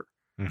red heifer,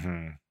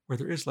 where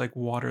there is like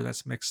water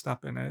that's mixed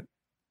up in it.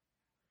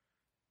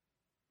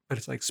 But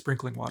it's like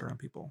sprinkling water on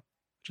people,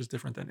 which is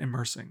different than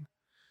immersing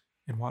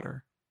in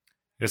water.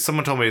 Yeah,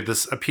 someone told me a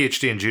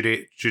PhD in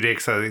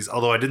Judaic studies,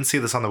 although I didn't see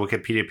this on the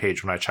Wikipedia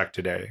page when I checked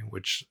today,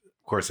 which,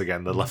 of course,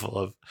 again, the level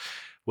of,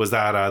 was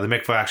that the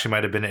mikvah actually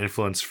might have been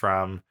influenced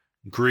from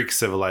Greek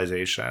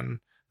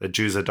civilization that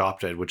Jews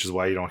adopted, which is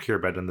why you don't hear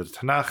about it in the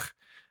Tanakh.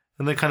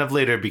 And then kind of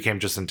later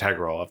became just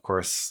integral. Of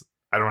course,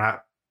 I don't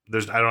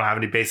have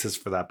any basis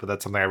for that, but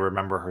that's something I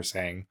remember her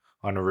saying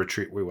on a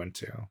retreat we went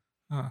to.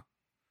 Huh.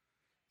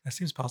 That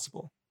seems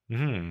possible.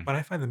 Mm-hmm. But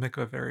I find the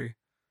mikvah a very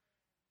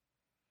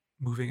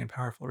moving and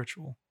powerful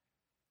ritual.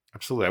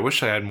 Absolutely. I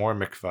wish I had more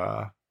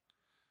mikvah.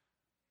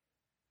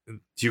 Do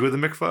you go to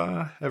the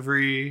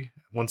mikvah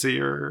once a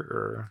year?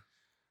 Or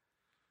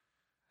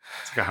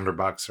it's like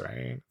 $100,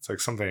 right? It's like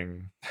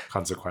something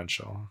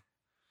consequential.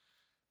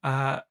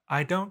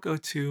 I don't go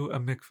to a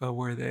mikvah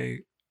where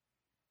they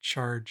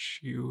charge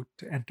you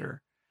to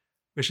enter,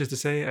 which is to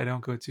say I don't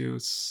go to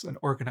an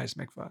organized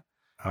mikvah.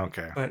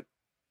 Okay. But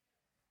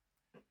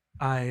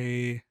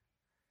I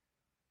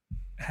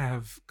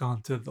have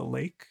gone to the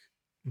lake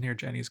near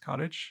Jenny's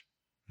cottage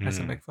as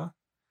a mikvah.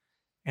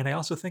 And I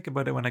also think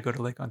about it when I go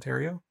to Lake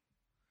Ontario.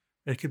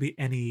 It could be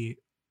any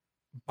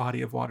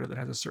body of water that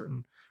has a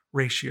certain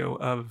ratio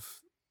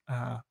of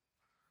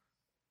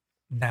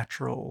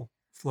natural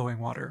flowing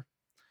water.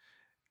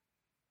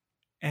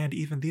 And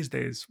even these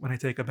days, when I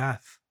take a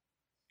bath,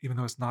 even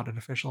though it's not an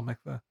official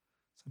mikvah,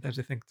 sometimes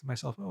I think to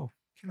myself, oh,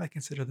 can I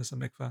consider this a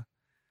mikvah?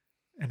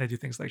 And I do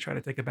things like try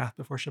to take a bath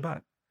before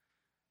Shabbat.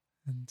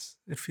 And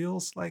it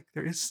feels like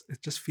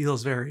it just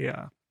feels very,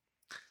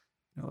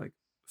 like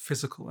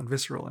physical and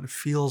visceral, and it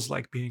feels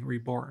like being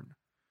reborn.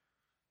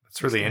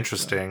 That's really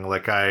interesting.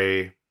 Like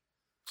I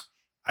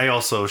I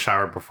also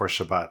shower before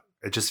Shabbat.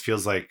 It just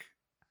feels like,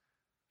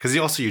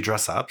 because you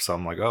dress up, so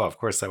I'm like, oh, of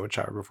course I would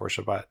shower before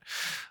Shabbat.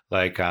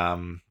 Like,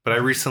 but I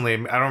recently,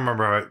 I don't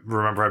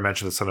remember I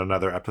mentioned this in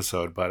another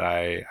episode, but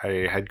I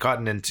had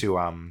gotten into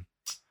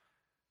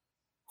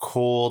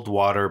cold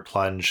water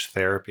plunge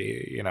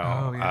therapy.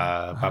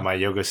 By my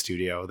yoga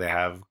studio,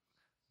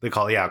 they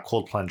call it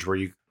cold plunge, where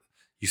you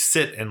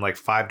sit in like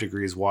 5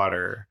 degrees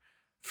water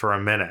for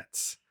a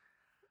minute.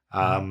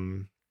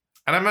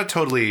 And I'm not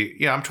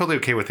totally, I'm totally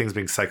okay with things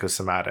being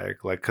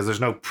psychosomatic, like, because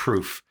there's no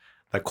proof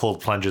that cold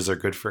plunges are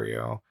good for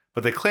you,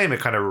 but they claim it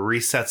kind of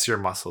resets your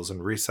muscles and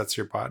resets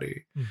your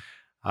body.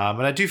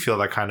 And I do feel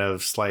that kind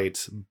of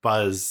slight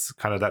buzz,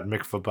 kind of that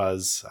mikvah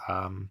buzz,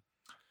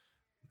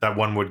 that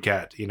one would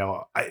get.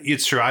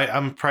 It's true.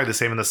 I'm probably the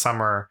same in the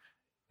summer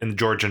in the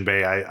Georgian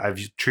Bay. I've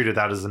treated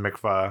that as a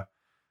mikvah.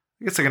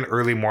 It's like an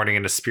early morning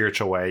in a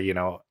spiritual way,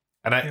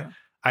 and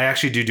I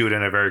actually do it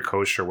in a very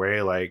kosher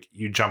way. Like,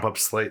 you jump up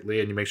slightly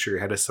and you make sure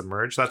your head is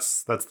submerged.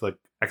 That's the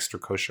extra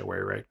kosher way,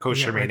 right?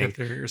 Kosher meaning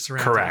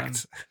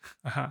correct.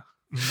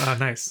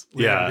 Nice.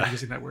 We're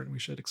using that word and we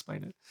should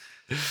explain it.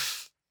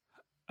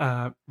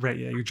 Right.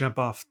 Yeah. You jump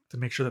off to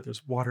make sure that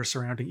there's water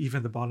surrounding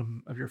even the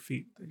bottom of your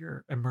feet, that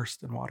you're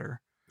immersed in water.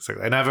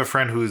 Exactly. And I have a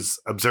friend whose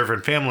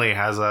observant family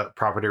has a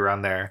property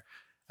around there.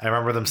 I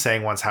remember them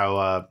saying once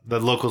how the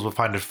locals would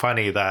find it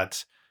funny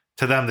that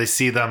to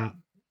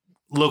them,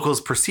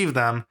 locals perceive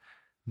them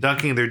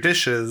dunking their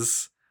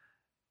dishes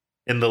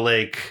in the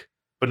lake,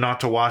 but not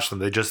to wash them.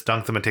 They just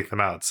dunk them and take them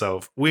out.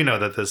 So we know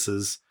that this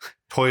is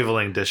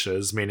toiveling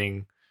dishes,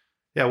 meaning,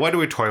 why do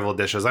we toivel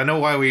dishes? I know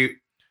why you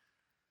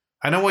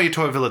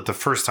toivel it the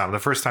first time. The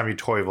first time you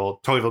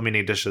toivel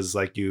meaning dishes,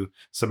 like you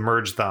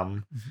submerge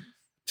them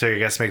to, I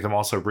guess, make them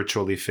also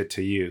ritually fit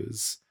to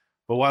use.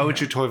 But why would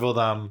you toivel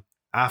them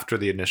after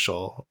the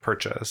initial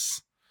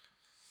purchase?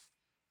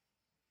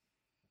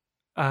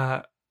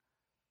 So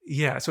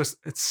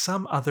it's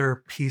some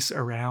other piece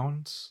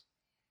around,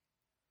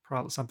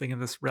 probably something in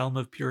this realm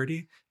of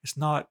purity. It's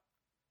not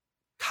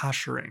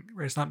koshering,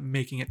 right? It's not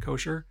making it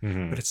kosher,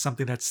 but it's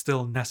something that's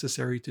still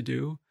necessary to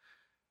do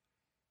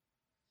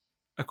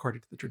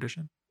according to the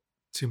tradition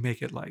to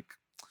make it like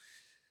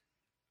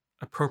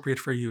appropriate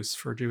for use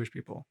for Jewish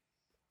people.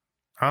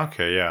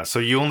 Okay, yeah. So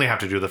you only have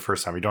to do the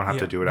first time. You don't have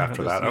to do it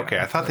after that. Okay,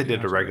 I thought they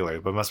did it regularly,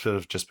 but it must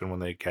have just been when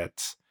they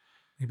get...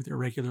 Maybe they're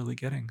regularly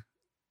getting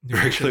new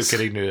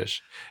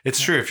dish. It's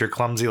true. If you're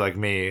clumsy like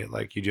me,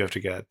 like, you do have to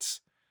get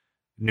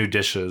new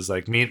dishes.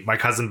 Like my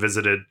cousin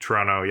visited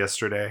Toronto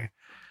yesterday,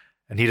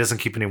 and he doesn't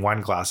keep any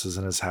wine glasses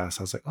in his house.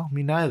 I was like, oh,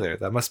 me neither.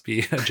 That must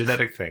be a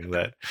genetic thing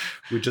that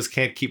we just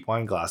can't keep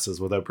wine glasses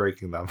without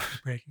breaking them.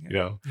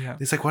 Yeah.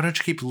 He's like, why don't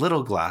you keep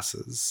little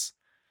glasses?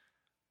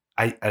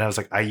 I was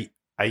like,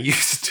 I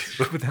used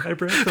to, but then I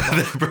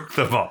broke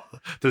them all.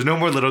 There's no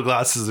more little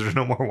glasses. There's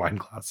no more wine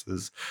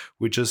glasses.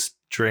 We just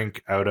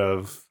drink out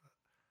of,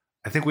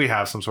 I think we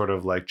have some sort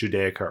of like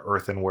Judaica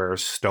earthenware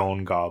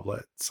stone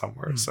goblet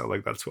somewhere. So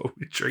like, that's what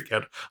we drink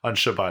at on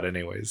Shabbat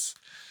anyways.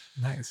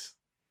 Nice.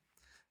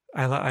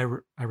 I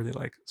really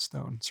like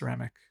stone,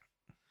 ceramic.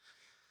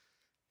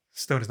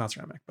 Stone is not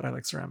ceramic, but I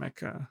like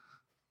ceramic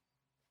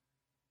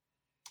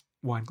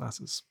wine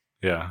glasses.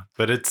 Yeah,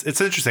 but it's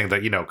interesting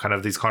that, kind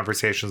of these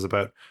conversations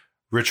about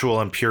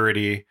ritual and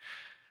purity.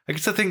 I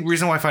guess the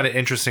reason why I find it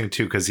interesting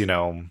too, because,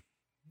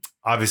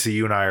 obviously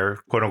you and I are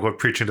quote unquote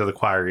preaching to the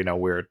choir.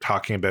 We're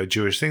talking about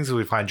Jewish things and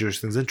we find Jewish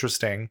things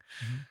interesting.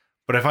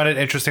 But I find it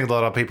interesting that a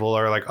lot of people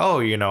are like,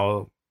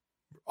 oh,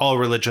 all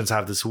religions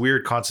have this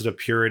weird concept of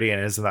purity,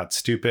 and isn't that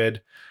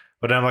stupid?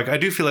 But I'm like, I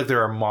do feel like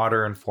there are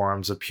modern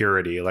forms of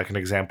purity. Like an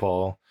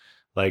example,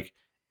 like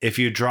if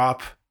you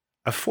drop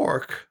a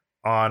fork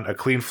on a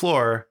clean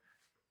floor,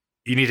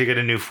 you need to get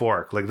a new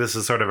fork. Like, this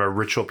is sort of a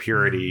ritual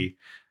purity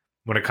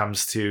when it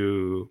comes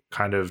to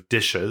kind of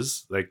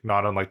dishes, like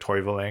not unlike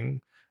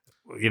toiveling,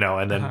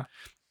 and then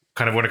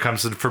kind of when it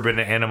comes to forbidden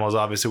animals,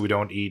 obviously we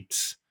don't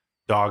eat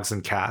dogs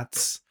and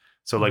cats.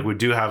 So like we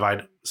do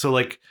have, so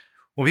like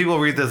when people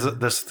read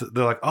this,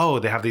 they're like, oh,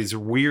 they have these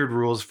weird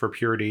rules for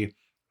purity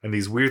and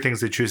these weird things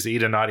they choose to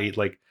eat and not eat.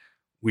 Like,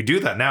 we do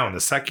that now in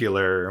the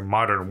secular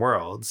modern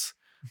worlds.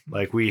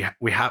 Like we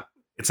have,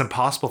 it's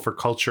impossible for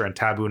culture and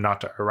taboo not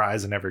to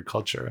arise in every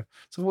culture.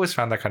 So I've always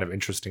found that kind of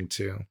interesting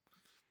too.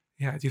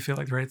 Yeah, I do feel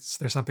like there's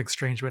something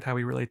strange about how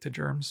we relate to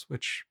germs,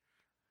 which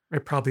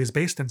it probably is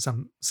based in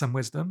some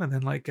wisdom and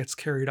then like gets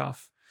carried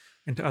off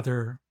into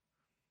other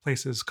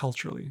places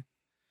culturally.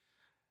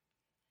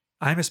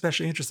 I'm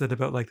especially interested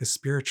about like the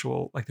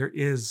spiritual, like there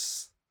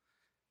is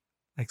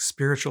like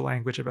spiritual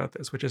language about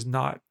this, which is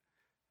not,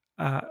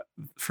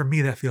 for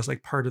me, that feels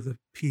like part of the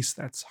piece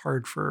that's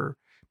hard for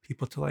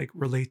people to like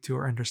relate to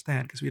or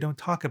understand, because we don't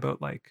talk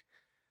about like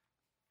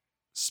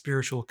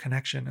spiritual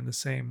connection in the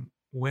same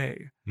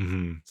way.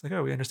 It's like,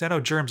 oh, we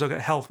understand, germs, okay,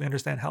 health, we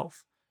understand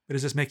health, but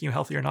is this making you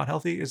healthy or not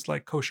healthy? Is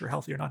like kosher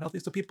healthy or not healthy?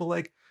 So people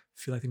like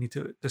feel like they need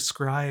to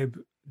describe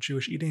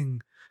Jewish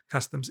eating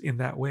customs in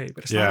that way,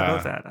 but it's not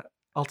about that.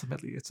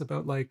 Ultimately, it's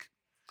about like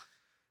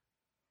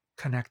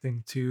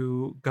connecting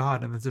to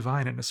God and the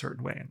divine in a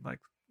certain way, and like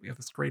we have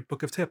this great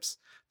book of tips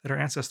that our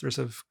ancestors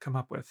have come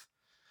up with.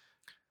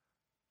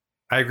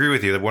 I agree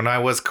with you that when I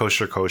was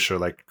kosher,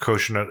 like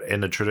kosher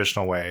in a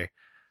traditional way,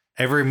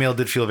 every meal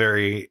did feel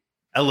very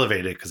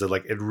elevated because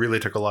it really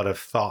took a lot of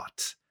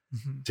thought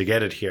to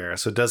get it here.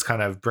 So it does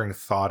kind of bring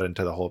thought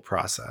into the whole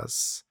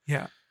process.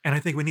 Yeah. And I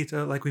think we need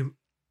to,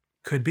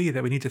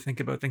 we need to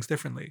think about things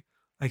differently.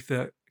 Like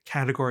the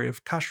category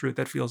of kashrut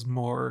that feels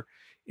more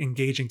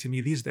engaging to me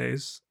these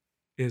days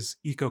is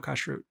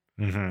eco-kashrut.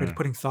 Right?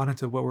 Putting thought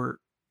into what we're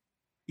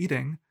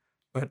eating,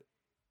 but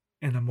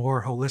in a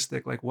more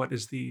holistic, like what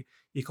is the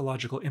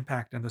ecological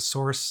impact and the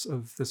source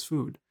of this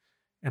food.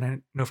 And I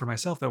know for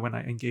myself that when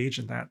I engage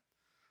in that,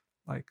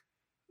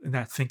 in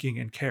that thinking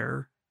and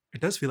care, it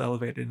does feel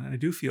elevated, and I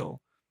do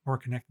feel more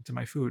connected to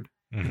my food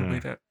in a way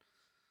that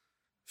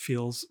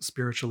feels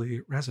spiritually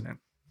resonant.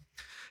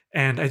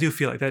 And I do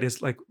feel like that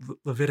is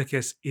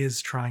Leviticus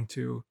is trying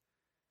to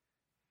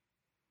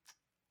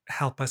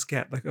help us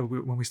get,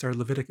 when we started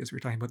Leviticus, we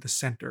were talking about the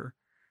center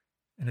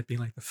and it being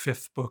like the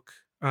fifth book,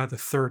 the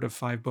third of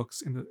 5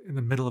 books in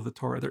the middle of the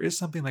Torah. There is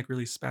something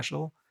really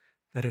special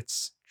that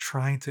it's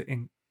trying to,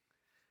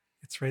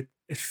 it's right.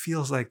 It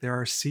feels like there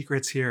are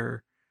secrets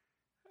here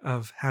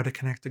of how to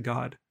connect to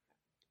God.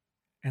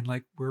 And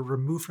we're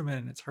removed from it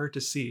and it's hard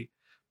to see,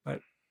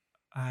 but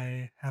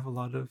I have a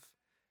lot of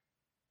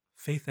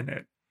faith in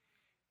it.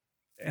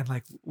 And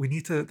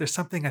there's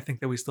something I think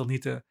that we still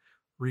need to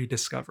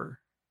rediscover.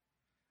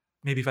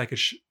 Maybe if I could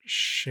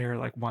share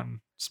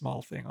one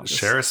small thing on this.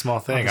 Share a small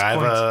thing. I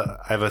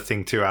have a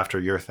thing too after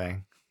your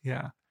thing.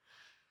 Yeah.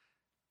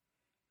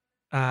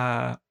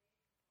 I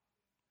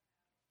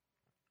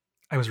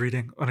was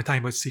reading, when I'm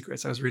talking about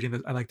secrets, I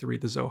like to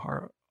read the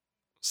Zohar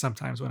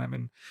sometimes when I'm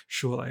in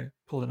shul. I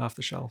pull it off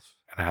the shelf.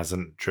 And it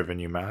hasn't driven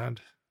you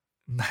mad?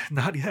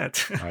 Not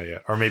yet. Not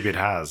yet. Or maybe it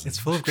has. It's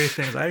full of great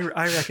things. I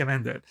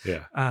recommend it.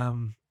 Yeah.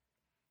 And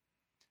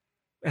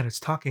it's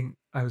talking,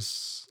 I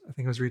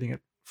think I was reading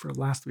it for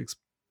last week's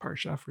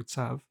Parsha for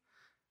Tzav.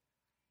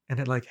 And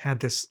it had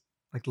this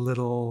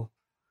little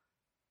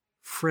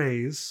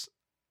phrase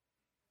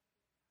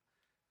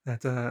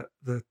that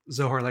the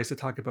Zohar likes to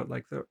talk about,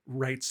 the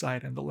right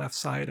side and the left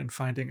side, and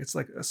finding it's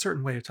a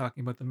certain way of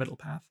talking about the middle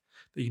path,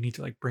 that you need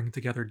to bring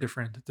together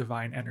different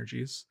divine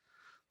energies,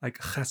 like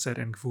chesed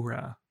and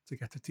gvura to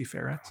get to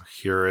tiferet.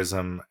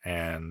 Heroism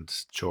and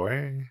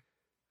joy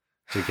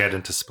to get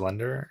into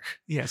splendor.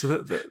 Yeah, so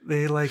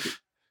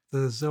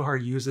the Zohar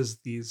uses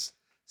these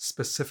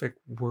specific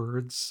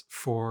words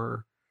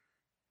for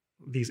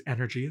these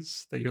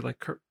energies that you're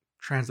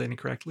translating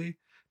correctly,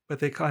 but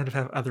they kind of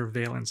have other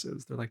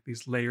valences. They're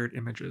these layered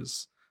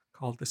images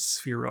called the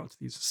sphirot,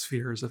 these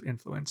spheres of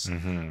influence.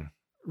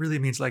 Really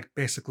means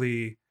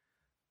basically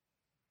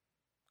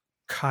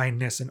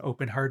kindness and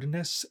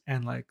open-heartedness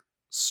and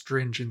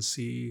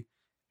stringency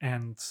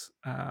and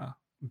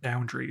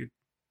boundary.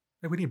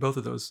 We need both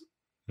of those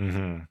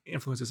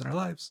influences in our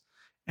lives.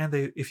 And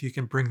if you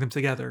can bring them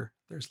together,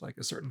 there's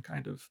a certain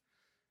kind of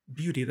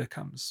beauty that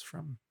comes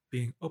from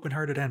being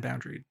open-hearted and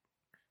boundaried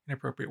in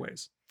appropriate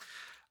ways.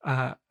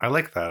 I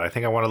like that. I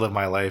think I want to live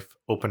my life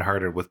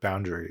open-hearted with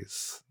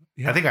boundaries.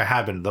 Yeah. I think I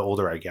have been the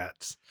older I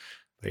get.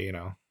 But,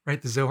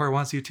 right. The Zohar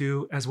wants you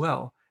to as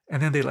well.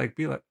 And then they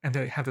and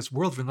they have this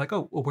worldview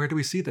oh, well, where do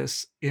we see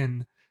this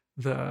in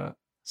the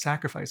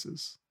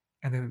sacrifices?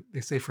 And then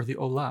they say for the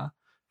olah,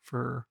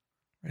 for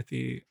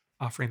the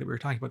offering that we were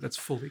talking about that's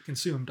fully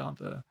consumed on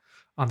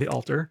the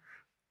altar,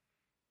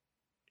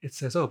 it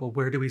says, oh, well,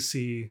 where do we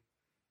see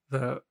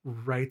the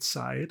right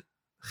side,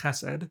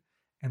 chesed?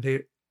 And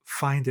they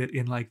find it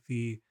in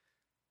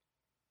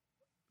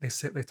they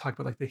talk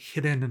about the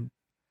hidden and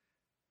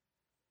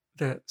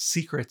the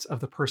secrets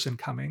of the person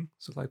coming.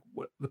 So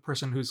what the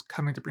person who's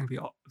coming to bring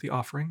the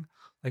offering,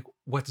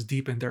 what's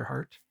deep in their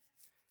heart,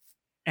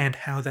 and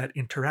how that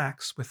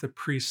interacts with the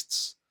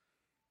priest's.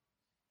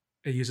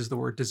 It uses the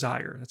word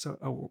desire. That's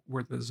a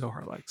word that the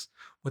Zohar likes.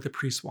 What the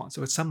priest wants.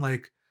 So it's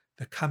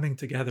the coming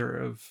together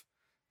of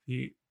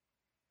the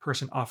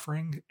person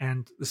offering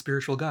and the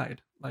spiritual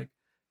guide.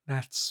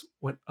 That's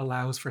what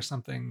allows for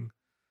something,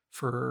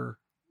 for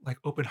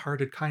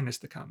open-hearted kindness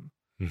to come.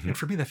 And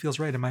for me, that feels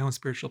right in my own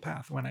spiritual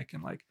path, when I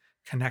can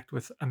connect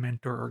with a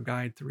mentor or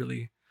guide to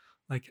really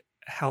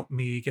help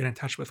me get in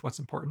touch with what's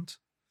important.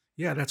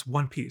 Yeah, that's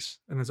one piece.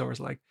 And the Zohar's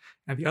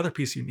and the other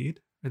piece you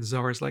need, and the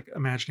Zohar's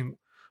imagining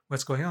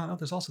what's going on. Oh,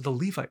 there's also the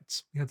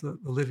Levites. We have the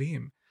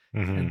Levim.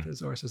 And the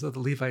Zohar says that the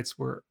Levites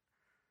were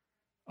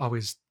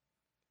always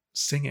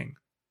singing.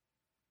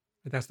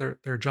 That's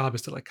their job,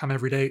 is to come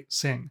every day,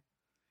 sing.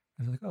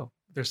 And they're oh,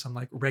 there's some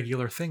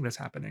regular thing that's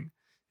happening.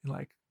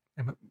 And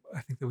and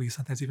I think that we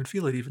sometimes even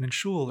feel it even in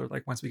shul, or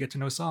once we get to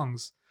know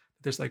songs,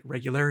 there's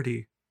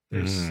regularity.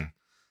 There's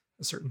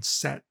a certain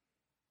set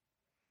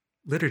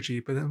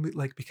liturgy, but then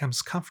it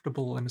becomes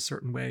comfortable in a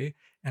certain way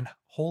and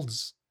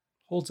holds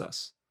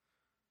us.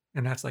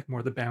 And that's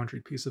more the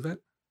boundary piece of it.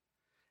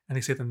 And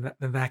they say then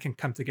that can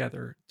come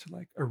together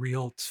to a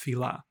real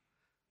tefillah,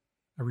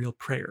 a real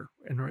prayer,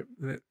 and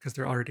because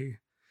they're already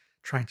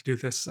trying to do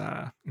this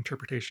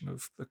interpretation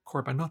of the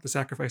korbanot. The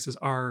sacrifices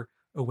are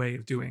a way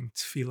of doing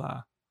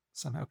tefillah,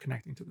 somehow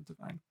connecting to the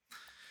divine.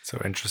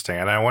 So interesting.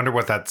 And I wonder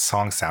what that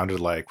song sounded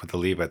like with the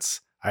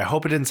Levites. I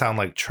hope it didn't sound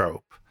like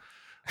trope,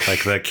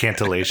 like the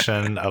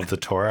cantillation of the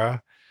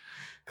Torah.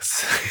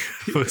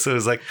 So it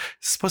was like,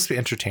 it's supposed to be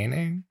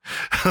entertaining.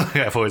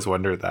 I've always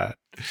wondered that.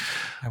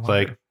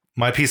 Like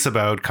my piece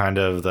about kind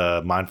of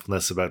the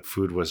mindfulness about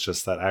food was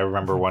just that I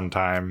remember one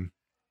time,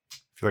 I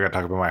feel like I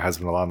talk about my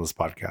husband a lot on this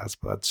podcast,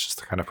 but that's just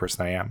the kind of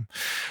person I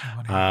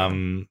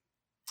am.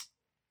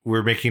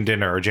 We're making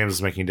dinner, or James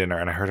was making dinner,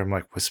 and I heard him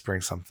like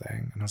whispering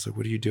something. And I was like,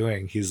 what are you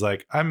doing? He's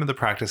like, I'm in the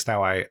practice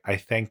now. I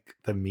thank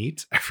the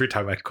meat every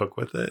time I cook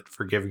with it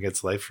for giving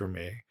its life for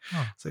me.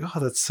 It's like, oh,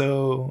 that's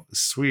so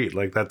sweet.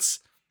 Like that's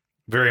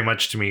very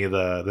much to me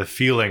the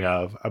feeling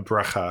of a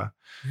bracha.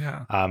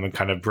 Yeah. And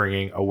kind of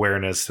bringing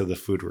awareness to the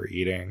food we're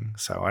eating.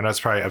 So I know it's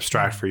probably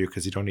abstract for you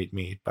because you don't eat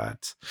meat,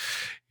 but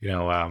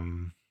no,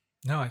 I'm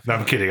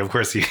kidding. Of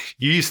course you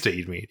used to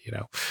eat meat,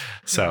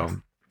 So,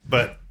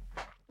 but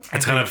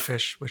it's kind of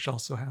fish, which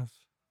also have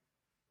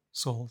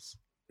souls.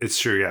 It's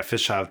true. Yeah.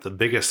 Fish have the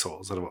biggest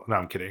souls. No,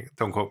 I'm kidding.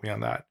 Don't quote me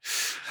on that.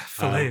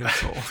 Filet of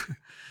soul.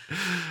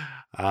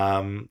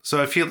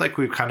 So I feel like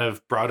we've kind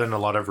of brought in a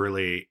lot of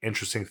really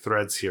interesting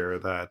threads here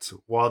that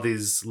while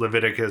these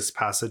Leviticus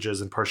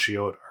passages and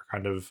Parshiot are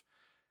kind of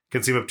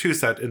can seem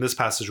obtuse, that in this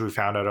passage we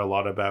found out a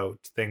lot about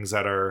things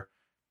that are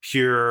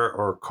pure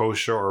or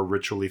kosher or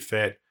ritually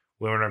fit.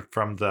 We learned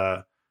from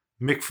the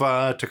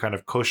mikvah to kind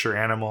of kosher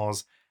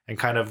animals and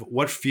kind of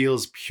what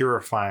feels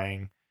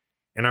purifying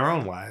in our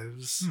own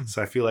lives.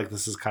 So I feel like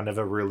this is kind of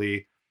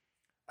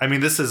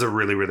this is a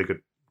really, really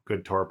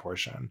good Torah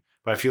portion.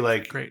 But I feel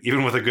like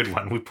even with a good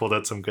one, we pulled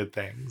out some good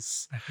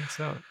things. I think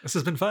so. This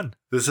has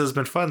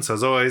been fun. So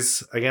as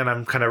always, again,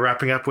 I'm kind of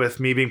wrapping up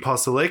with me being Paul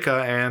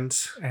Saleka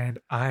and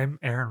I'm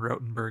Aaron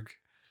Rotenberg.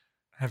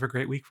 Have a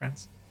great week,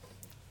 friends.